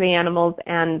everything for the animals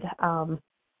and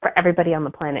for everybody on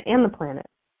the planet and the planet.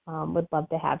 Would love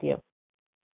to have you.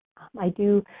 I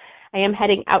am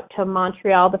heading out to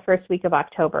Montreal the first week of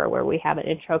October where we have an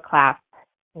intro class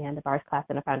and a bars class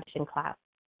and a foundation class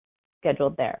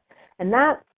scheduled there. And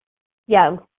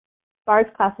bars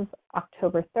class is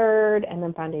October 3rd and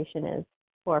then foundation is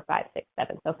 4, 5, 6,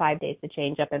 7. So 5 days to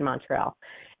change up in Montreal.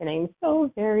 And I'm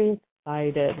so very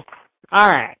excited.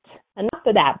 All right. Enough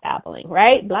of that babbling,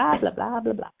 right? Blah, blah, blah,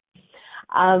 blah, blah.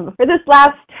 For this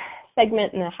last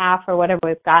segment and a half or whatever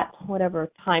we've got,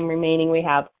 whatever time remaining we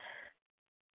have,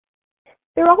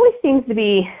 there always seems to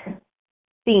be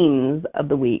themes of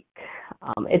the week.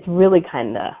 It's really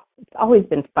it's always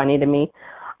been funny to me.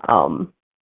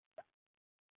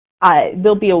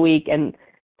 There'll be a week and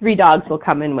 3 dogs will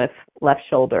come in with left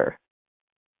shoulder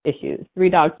issues. 3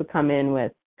 dogs will come in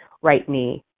with right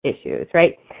knee issues,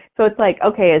 right? So it's like,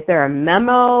 okay, is there a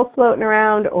memo floating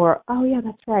around or, oh yeah,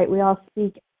 that's right, we all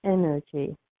speak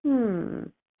energy.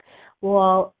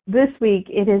 Well, this week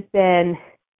it has been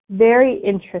very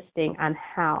interesting on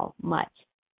how much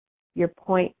your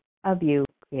point of view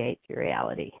creates your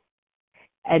reality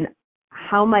and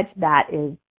how much that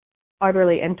is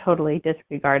utterly and totally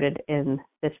disregarded in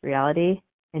this reality.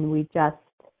 And we just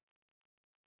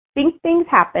think things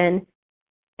happen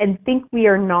and think we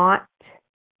are not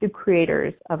the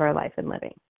creators of our life and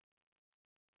living.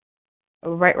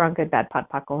 Right, wrong, good, bad, pot,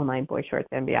 pock, gold, mine, boy, shorts,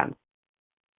 and beyond.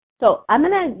 So I'm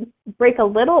going to break a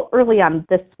little early on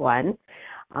this one.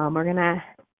 We're going to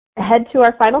head to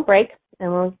our final break,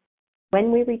 and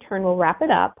when we return, we'll wrap it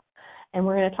up, and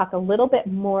we're going to talk a little bit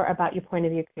more about your point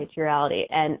of view creates your reality,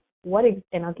 and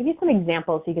I'll give you some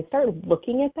examples so you can start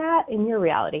looking at that in your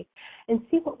reality and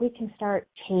see what we can start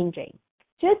changing.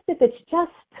 Just if it's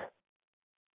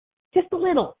just a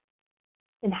little,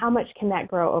 and how much can that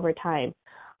grow over time?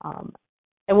 And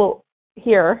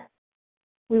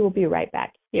we will be right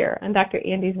back here on Dr.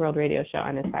 Andy's World Radio Show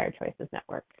on Inspired Choices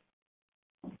Network.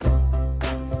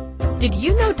 Did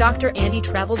you know Dr. Andy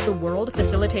travels the world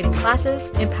facilitating classes,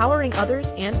 empowering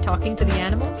others, and talking to the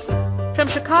animals? From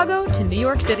Chicago to New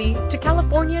York City to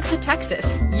California to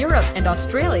Texas, Europe, and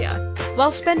Australia,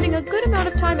 while spending a good amount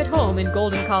of time at home in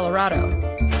Golden, Colorado.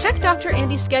 Check Dr.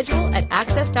 Andy's schedule at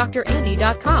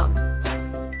accessdrandy.com.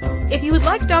 If you would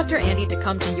like Dr. Andy to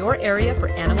come to your area for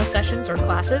animal sessions or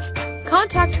classes,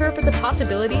 contact her for the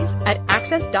possibilities at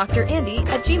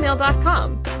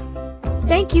accessdrandy@gmail.com.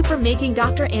 Thank you for making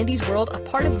Dr. Andy's World a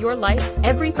part of your life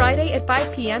every Friday at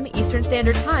 5 p.m. Eastern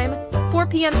Standard Time, 4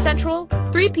 p.m. Central,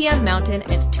 3 p.m. Mountain,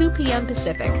 and 2 p.m.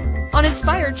 Pacific on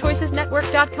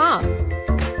InspiredChoicesNetwork.com.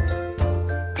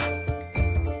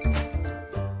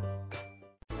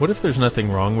 What if there's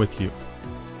nothing wrong with you?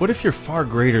 What if you're far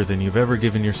greater than you've ever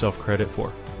given yourself credit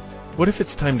for? What if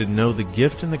it's time to know the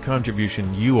gift and the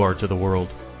contribution you are to the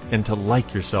world and to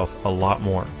like yourself a lot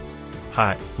more?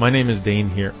 Hi, my name is Dane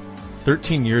here.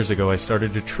 13 years ago, I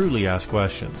started to truly ask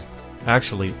questions.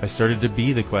 Actually, I started to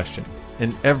be the question,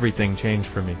 and everything changed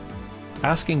for me.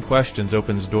 Asking questions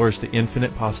opens doors to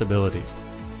infinite possibilities.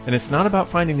 And it's not about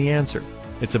finding the answer.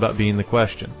 It's about being the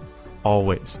question.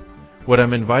 Always. What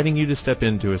I'm inviting you to step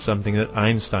into is something that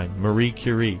Einstein, Marie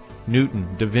Curie, Newton,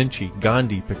 Da Vinci,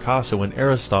 Gandhi, Picasso, and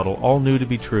Aristotle all knew to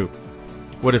be true.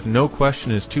 What if no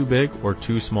question is too big or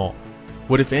too small?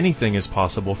 What if anything is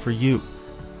possible for you?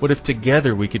 What if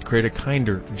together we could create a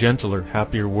kinder, gentler,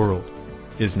 happier world?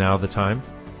 Is now the time?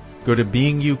 Go to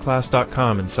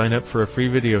beingyouclass.com and sign up for a free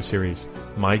video series,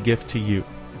 My Gift to You.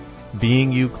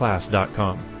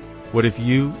 beingyouclass.com. What if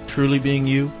you, truly being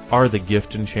you, are the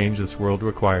gift and change this world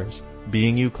requires?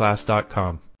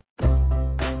 beingyouclass.com.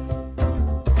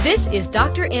 This is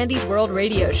Dr. Andy's World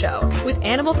Radio Show with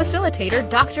animal facilitator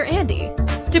Dr. Andy.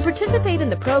 To participate in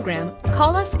the program,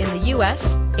 call us in the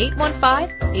U.S.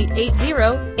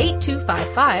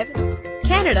 815-880-8255,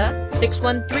 Canada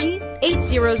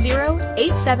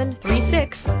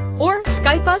 613-800-8736, or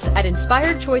Skype us at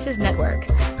Inspired Choices Network.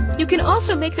 You can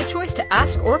also make the choice to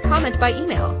ask or comment by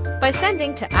email by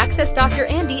sending to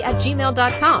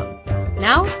accessdrandy@gmail.com.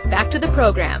 Now, back to the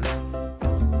program.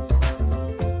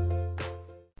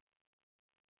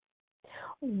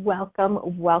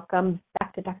 Welcome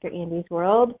back to Dr. Andy's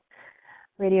World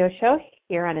Radio Show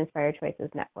here on Inspired Choices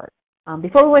Network.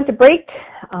 Before we went to break,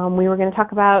 we were going to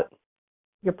talk about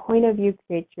your point of view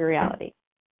creates your reality.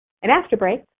 And after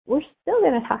break, we're still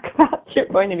going to talk about your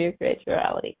point of view creates your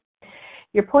reality.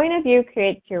 Your point of view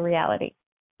creates your reality.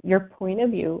 Your point of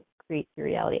view creates your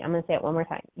reality. I'm going to say it one more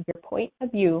time. Your point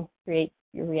of view creates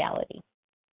your reality.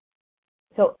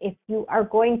 So if you are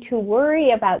going to worry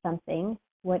about something,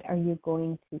 what are you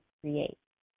going to create?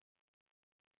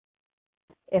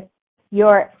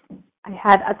 I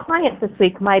had a client this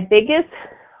week. My biggest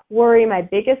worry, my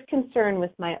biggest concern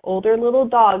with my older little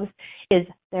dogs is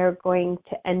they're going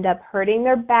to end up hurting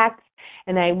their backs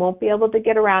and I won't be able to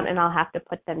get around and I'll have to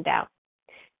put them down.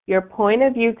 Your point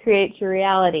of view creates your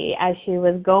reality, as she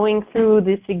was going through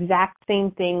this exact same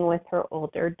thing with her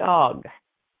older dog.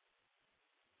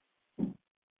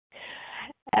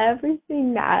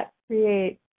 Everything that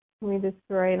creates, we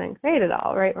destroy and uncreate it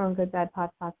all, right, wrong, good, bad,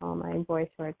 pot, all mind, boy,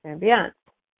 shorts, and beyond.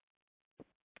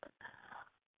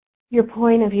 Your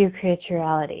point of view creates your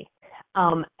reality.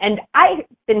 And I've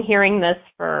been hearing this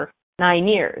for 9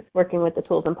 years, working with the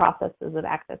tools and processes of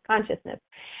Access Consciousness.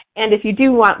 And if you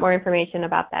do want more information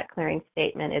about that clearing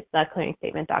statement, it's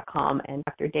clearingstatement.com, and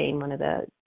Dr. Dane, one of the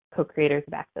co-creators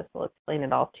of Access, will explain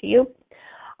it all to you.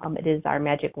 It is our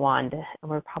magic wand, and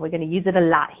we're probably going to use it a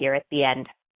lot here at the end.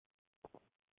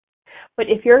 But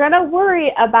if you're going to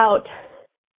worry about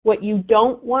what you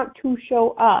don't want to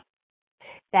show up,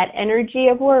 that energy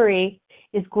of worry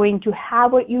is going to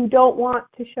have what you don't want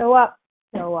to show up.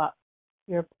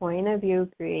 Your point of view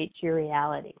creates your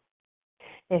reality.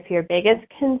 If your biggest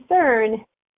concern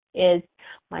is,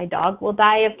 my dog will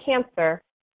die of cancer,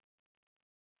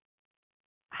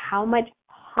 how much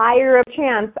higher a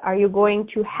chance are you going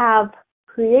to have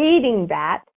creating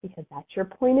that, because that's your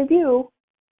point of view,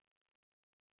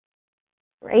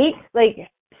 right?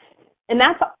 And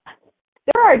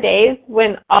there are days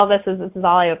when this is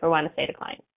all I ever want to say to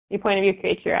clients. Your point of view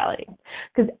creates your reality.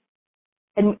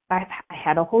 And I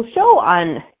had a whole show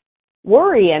on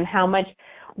worry and how much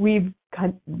we've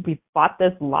bought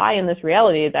this lie in this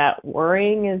reality that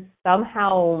worrying is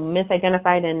somehow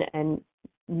misidentified and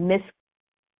mixed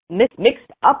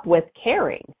up with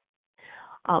caring.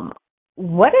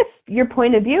 What if your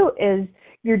point of view is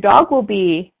your dog will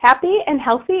be happy and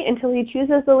healthy until he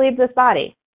chooses to leave this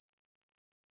body?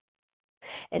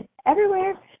 And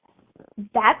everywhere,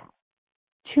 that's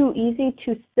too easy,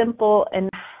 too simple, and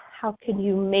how can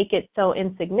you make it so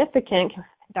insignificant?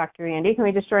 Dr. Andy, can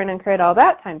we destroy and uncreate all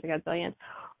that times a gazillion?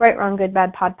 Right, wrong, good,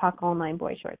 bad, pod, poc, all nine,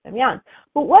 boy, shorts, and beyond.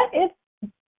 But what if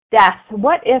death,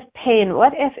 what if pain,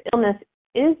 what if illness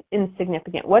is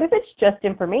insignificant? What if it's just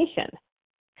information?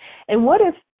 And what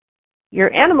if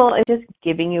your animal is just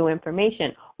giving you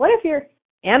information? What if your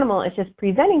animal is just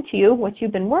presenting to you what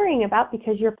you've been worrying about,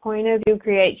 because your point of view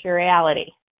creates your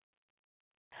reality?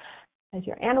 Because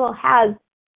your animal has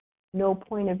no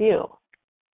point of view.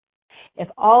 If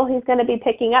all he's going to be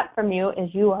picking up from you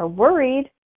is you are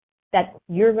worried that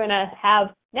you're going to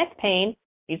have neck pain,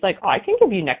 he's like, oh, I can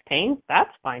give you neck pain.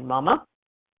 That's fine, Mama.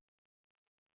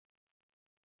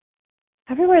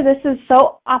 Everywhere, this is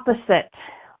so opposite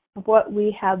of what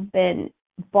we have been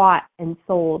bought and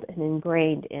sold and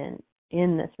ingrained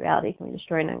in this reality. Can we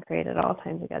destroy and uncreate at all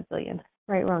times a gazillion?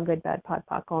 Right, wrong, good, bad, pod,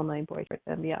 poc, all nine, boy, shorts,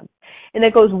 and beyond. And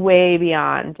it goes way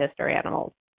beyond just our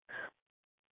animals.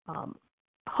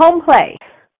 Home play.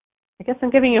 I guess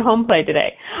I'm giving you home play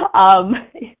today.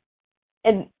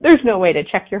 And there's no way to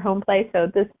check your home play, so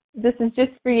this is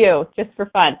just for you, just for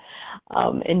fun.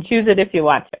 And choose it if you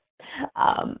want to.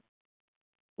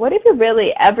 What if you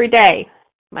really, every day,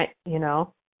 my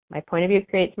point of view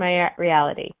creates my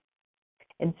reality.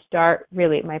 And start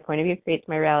really, my point of view creates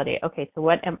my reality. Okay, so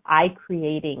what am I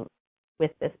creating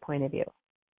with this point of view?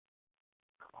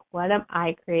 What am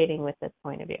I creating with this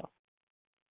point of view?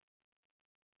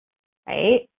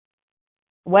 Right?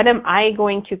 What am I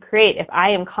going to create if I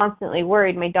am constantly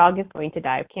worried my dog is going to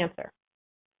die of cancer?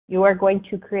 You are going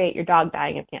to create your dog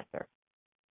dying of cancer.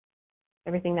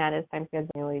 Everything that is times good,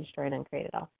 will destroy and uncreate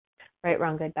it all. Right,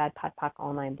 wrong, good, bad, pot, poc,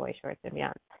 all nine, boy, shorts, and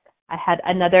beyond. I had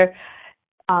another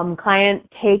Client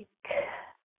I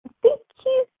think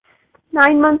he's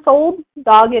 9 months old,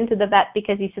 dog into the vet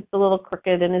because he sits a little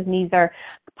crooked and his knees are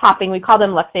popping. We call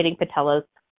them luxating patellas.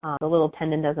 The little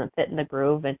tendon doesn't fit in the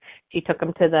groove, and she took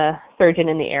him to the surgeon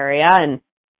in the area, and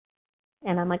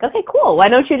I'm like, okay, cool. Why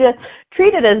don't you just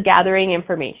treat it as gathering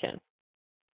information?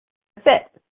 That's it.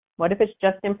 What if it's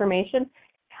just information?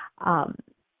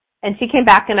 And she came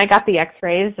back, and I got the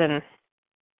x-rays, and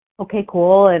okay,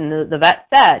 cool. And the vet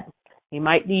said, you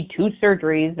might need 2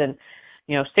 surgeries and,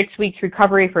 6 weeks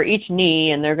recovery for each knee,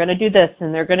 and they're going to do this,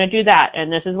 and they're going to do that,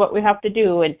 and this is what we have to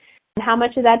do. And how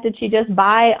much of that did she just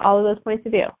buy all of those points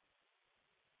of view?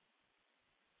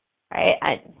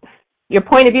 Right? Your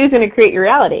point of view is going to create your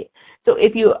reality. So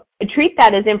if you treat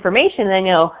that as information, then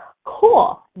you go,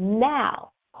 cool,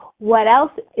 now, what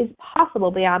else is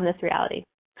possible beyond this reality?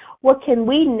 What can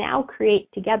we now create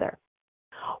together?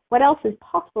 What else is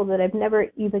possible that I've never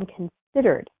even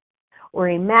considered or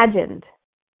imagined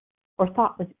or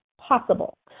thought was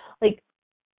possible? Like,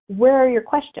 where are your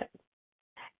questions?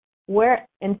 Where,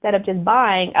 instead of just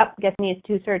buying, guess needs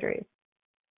 2 surgeries.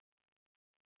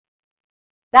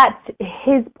 That's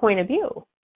his point of view.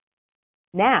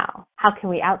 Now, how can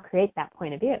we outcreate that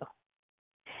point of view?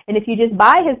 And if you just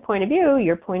buy his point of view,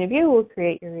 your point of view will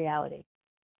create your reality.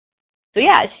 So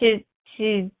yeah,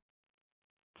 she's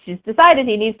decided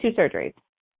he needs 2 surgeries.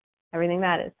 Everything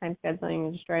that is. Time,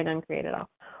 scheduling, destroy, and uncreate it all.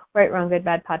 Right, wrong, good,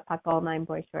 bad, pod, poc, all 9,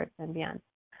 boy, shorts, and beyond.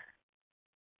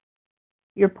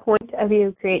 Your point of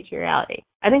view creates your reality.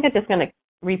 I think I'm just going to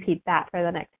repeat that for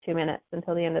the next 2 minutes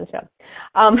until the end of the show.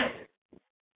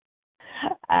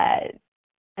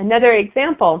 Another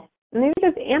example, and these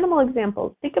are just animal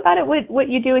examples. Think about it, what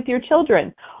you do with your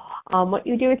children, what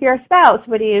you do with your spouse,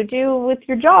 what do you do with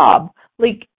your job.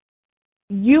 Like,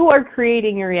 you are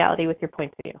creating your reality with your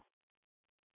point of view.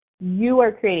 You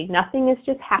are creating. Nothing is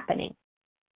just happening.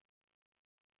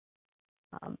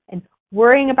 And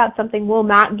worrying about something will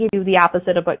not give you the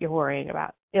opposite of what you're worrying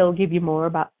about. It'll give you more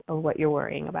about what you're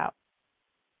worrying about.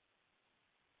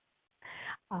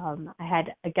 I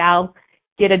had a gal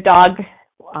get a dog.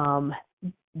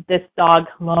 This dog,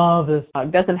 love this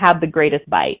dog, doesn't have the greatest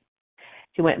bite.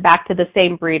 She went back to the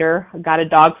same breeder, got a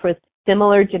dog with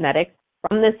similar genetics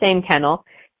from the same kennel,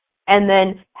 and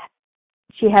then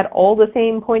she had all the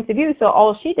same points of view. So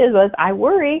all she did was, I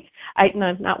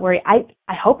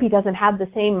hope he doesn't have the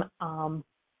same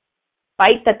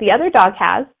bite that the other dog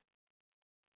has.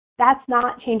 That's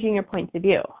not changing your points of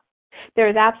view.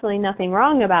 There's absolutely nothing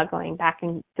wrong about going back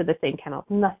into the same kennel.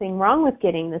 Nothing wrong with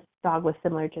getting this dog with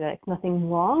similar genetics. Nothing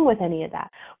wrong with any of that.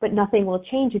 But nothing will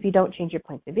change if you don't change your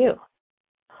points of view.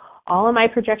 All of my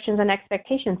projections and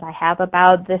expectations I have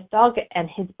about this dog and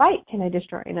his bite, can I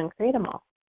destroy and uncreate them all?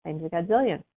 Times a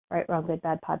godzillion. Right, wrong, good,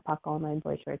 bad, pod, poc, all 9,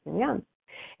 boy, shorts, and beyond.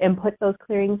 And put those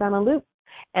clearings on a loop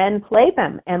and play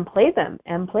them and play them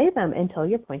and play them until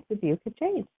your points of view could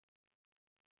change.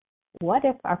 What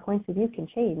if our points of view can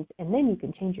change, and then you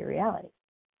can change your reality?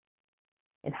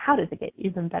 And how does it get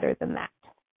even better than that?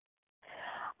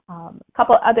 A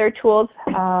couple other tools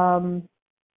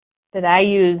that I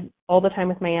use all the time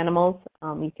with my animals,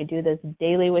 you can do this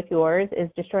daily with yours, is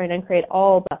destroy and uncreate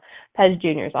all the Pez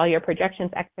Juniors, all your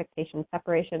projections, expectations,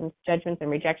 separations, judgments,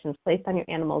 and rejections placed on your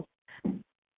animals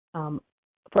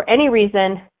for any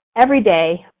reason, every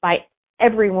day, by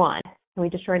everyone. And we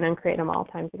destroy and uncreate them all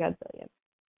times a godzillion.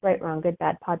 Right, wrong, good,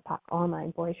 bad, pod, poc, all 9,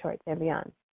 boy, shorts, and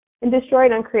beyond. And destroy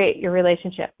and uncreate your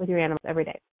relationship with your animals every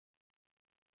day.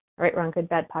 Right, wrong, good,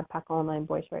 bad, pod, poc, all 9,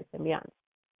 boy, shorts, and beyond.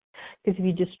 Because if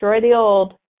you destroy the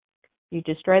old, you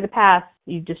destroy the past,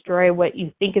 you destroy what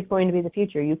you think is going to be the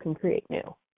future, you can create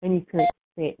new. And you can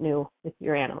create new with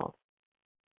your animals.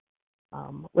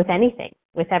 With anything,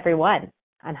 with everyone.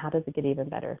 And how does it get even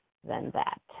better than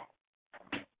that?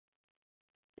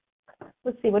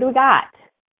 Let's see, what do we got?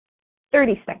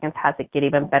 30 seconds, has it get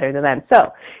even better than that?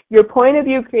 So, your point of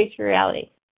view creates your reality.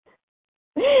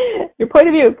 Your point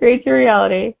of view creates your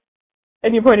reality.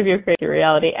 And your point of view creates your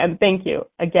reality. And thank you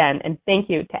again. And thank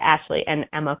you to Ashley and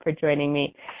Emma for joining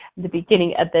me at the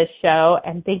beginning of this show.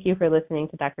 And thank you for listening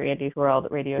to Dr. Andy's World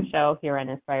radio show here on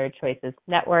Inspired Choices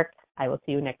Network. I will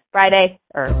see you next Friday,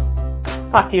 or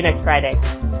talk to you next Friday.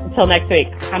 Until next week,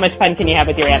 how much fun can you have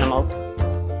with your animals?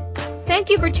 Thank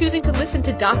you for choosing to listen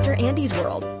to Dr. Andy's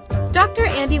World. Dr.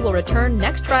 Andy will return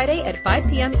next Friday at 5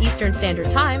 p.m. Eastern Standard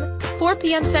Time, 4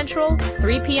 p.m. Central,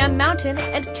 3 p.m. Mountain,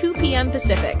 and 2 p.m.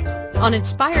 Pacific on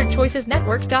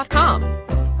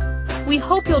InspiredChoicesNetwork.com. We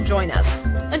hope you'll join us.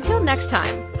 Until next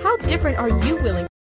time, how different are you willing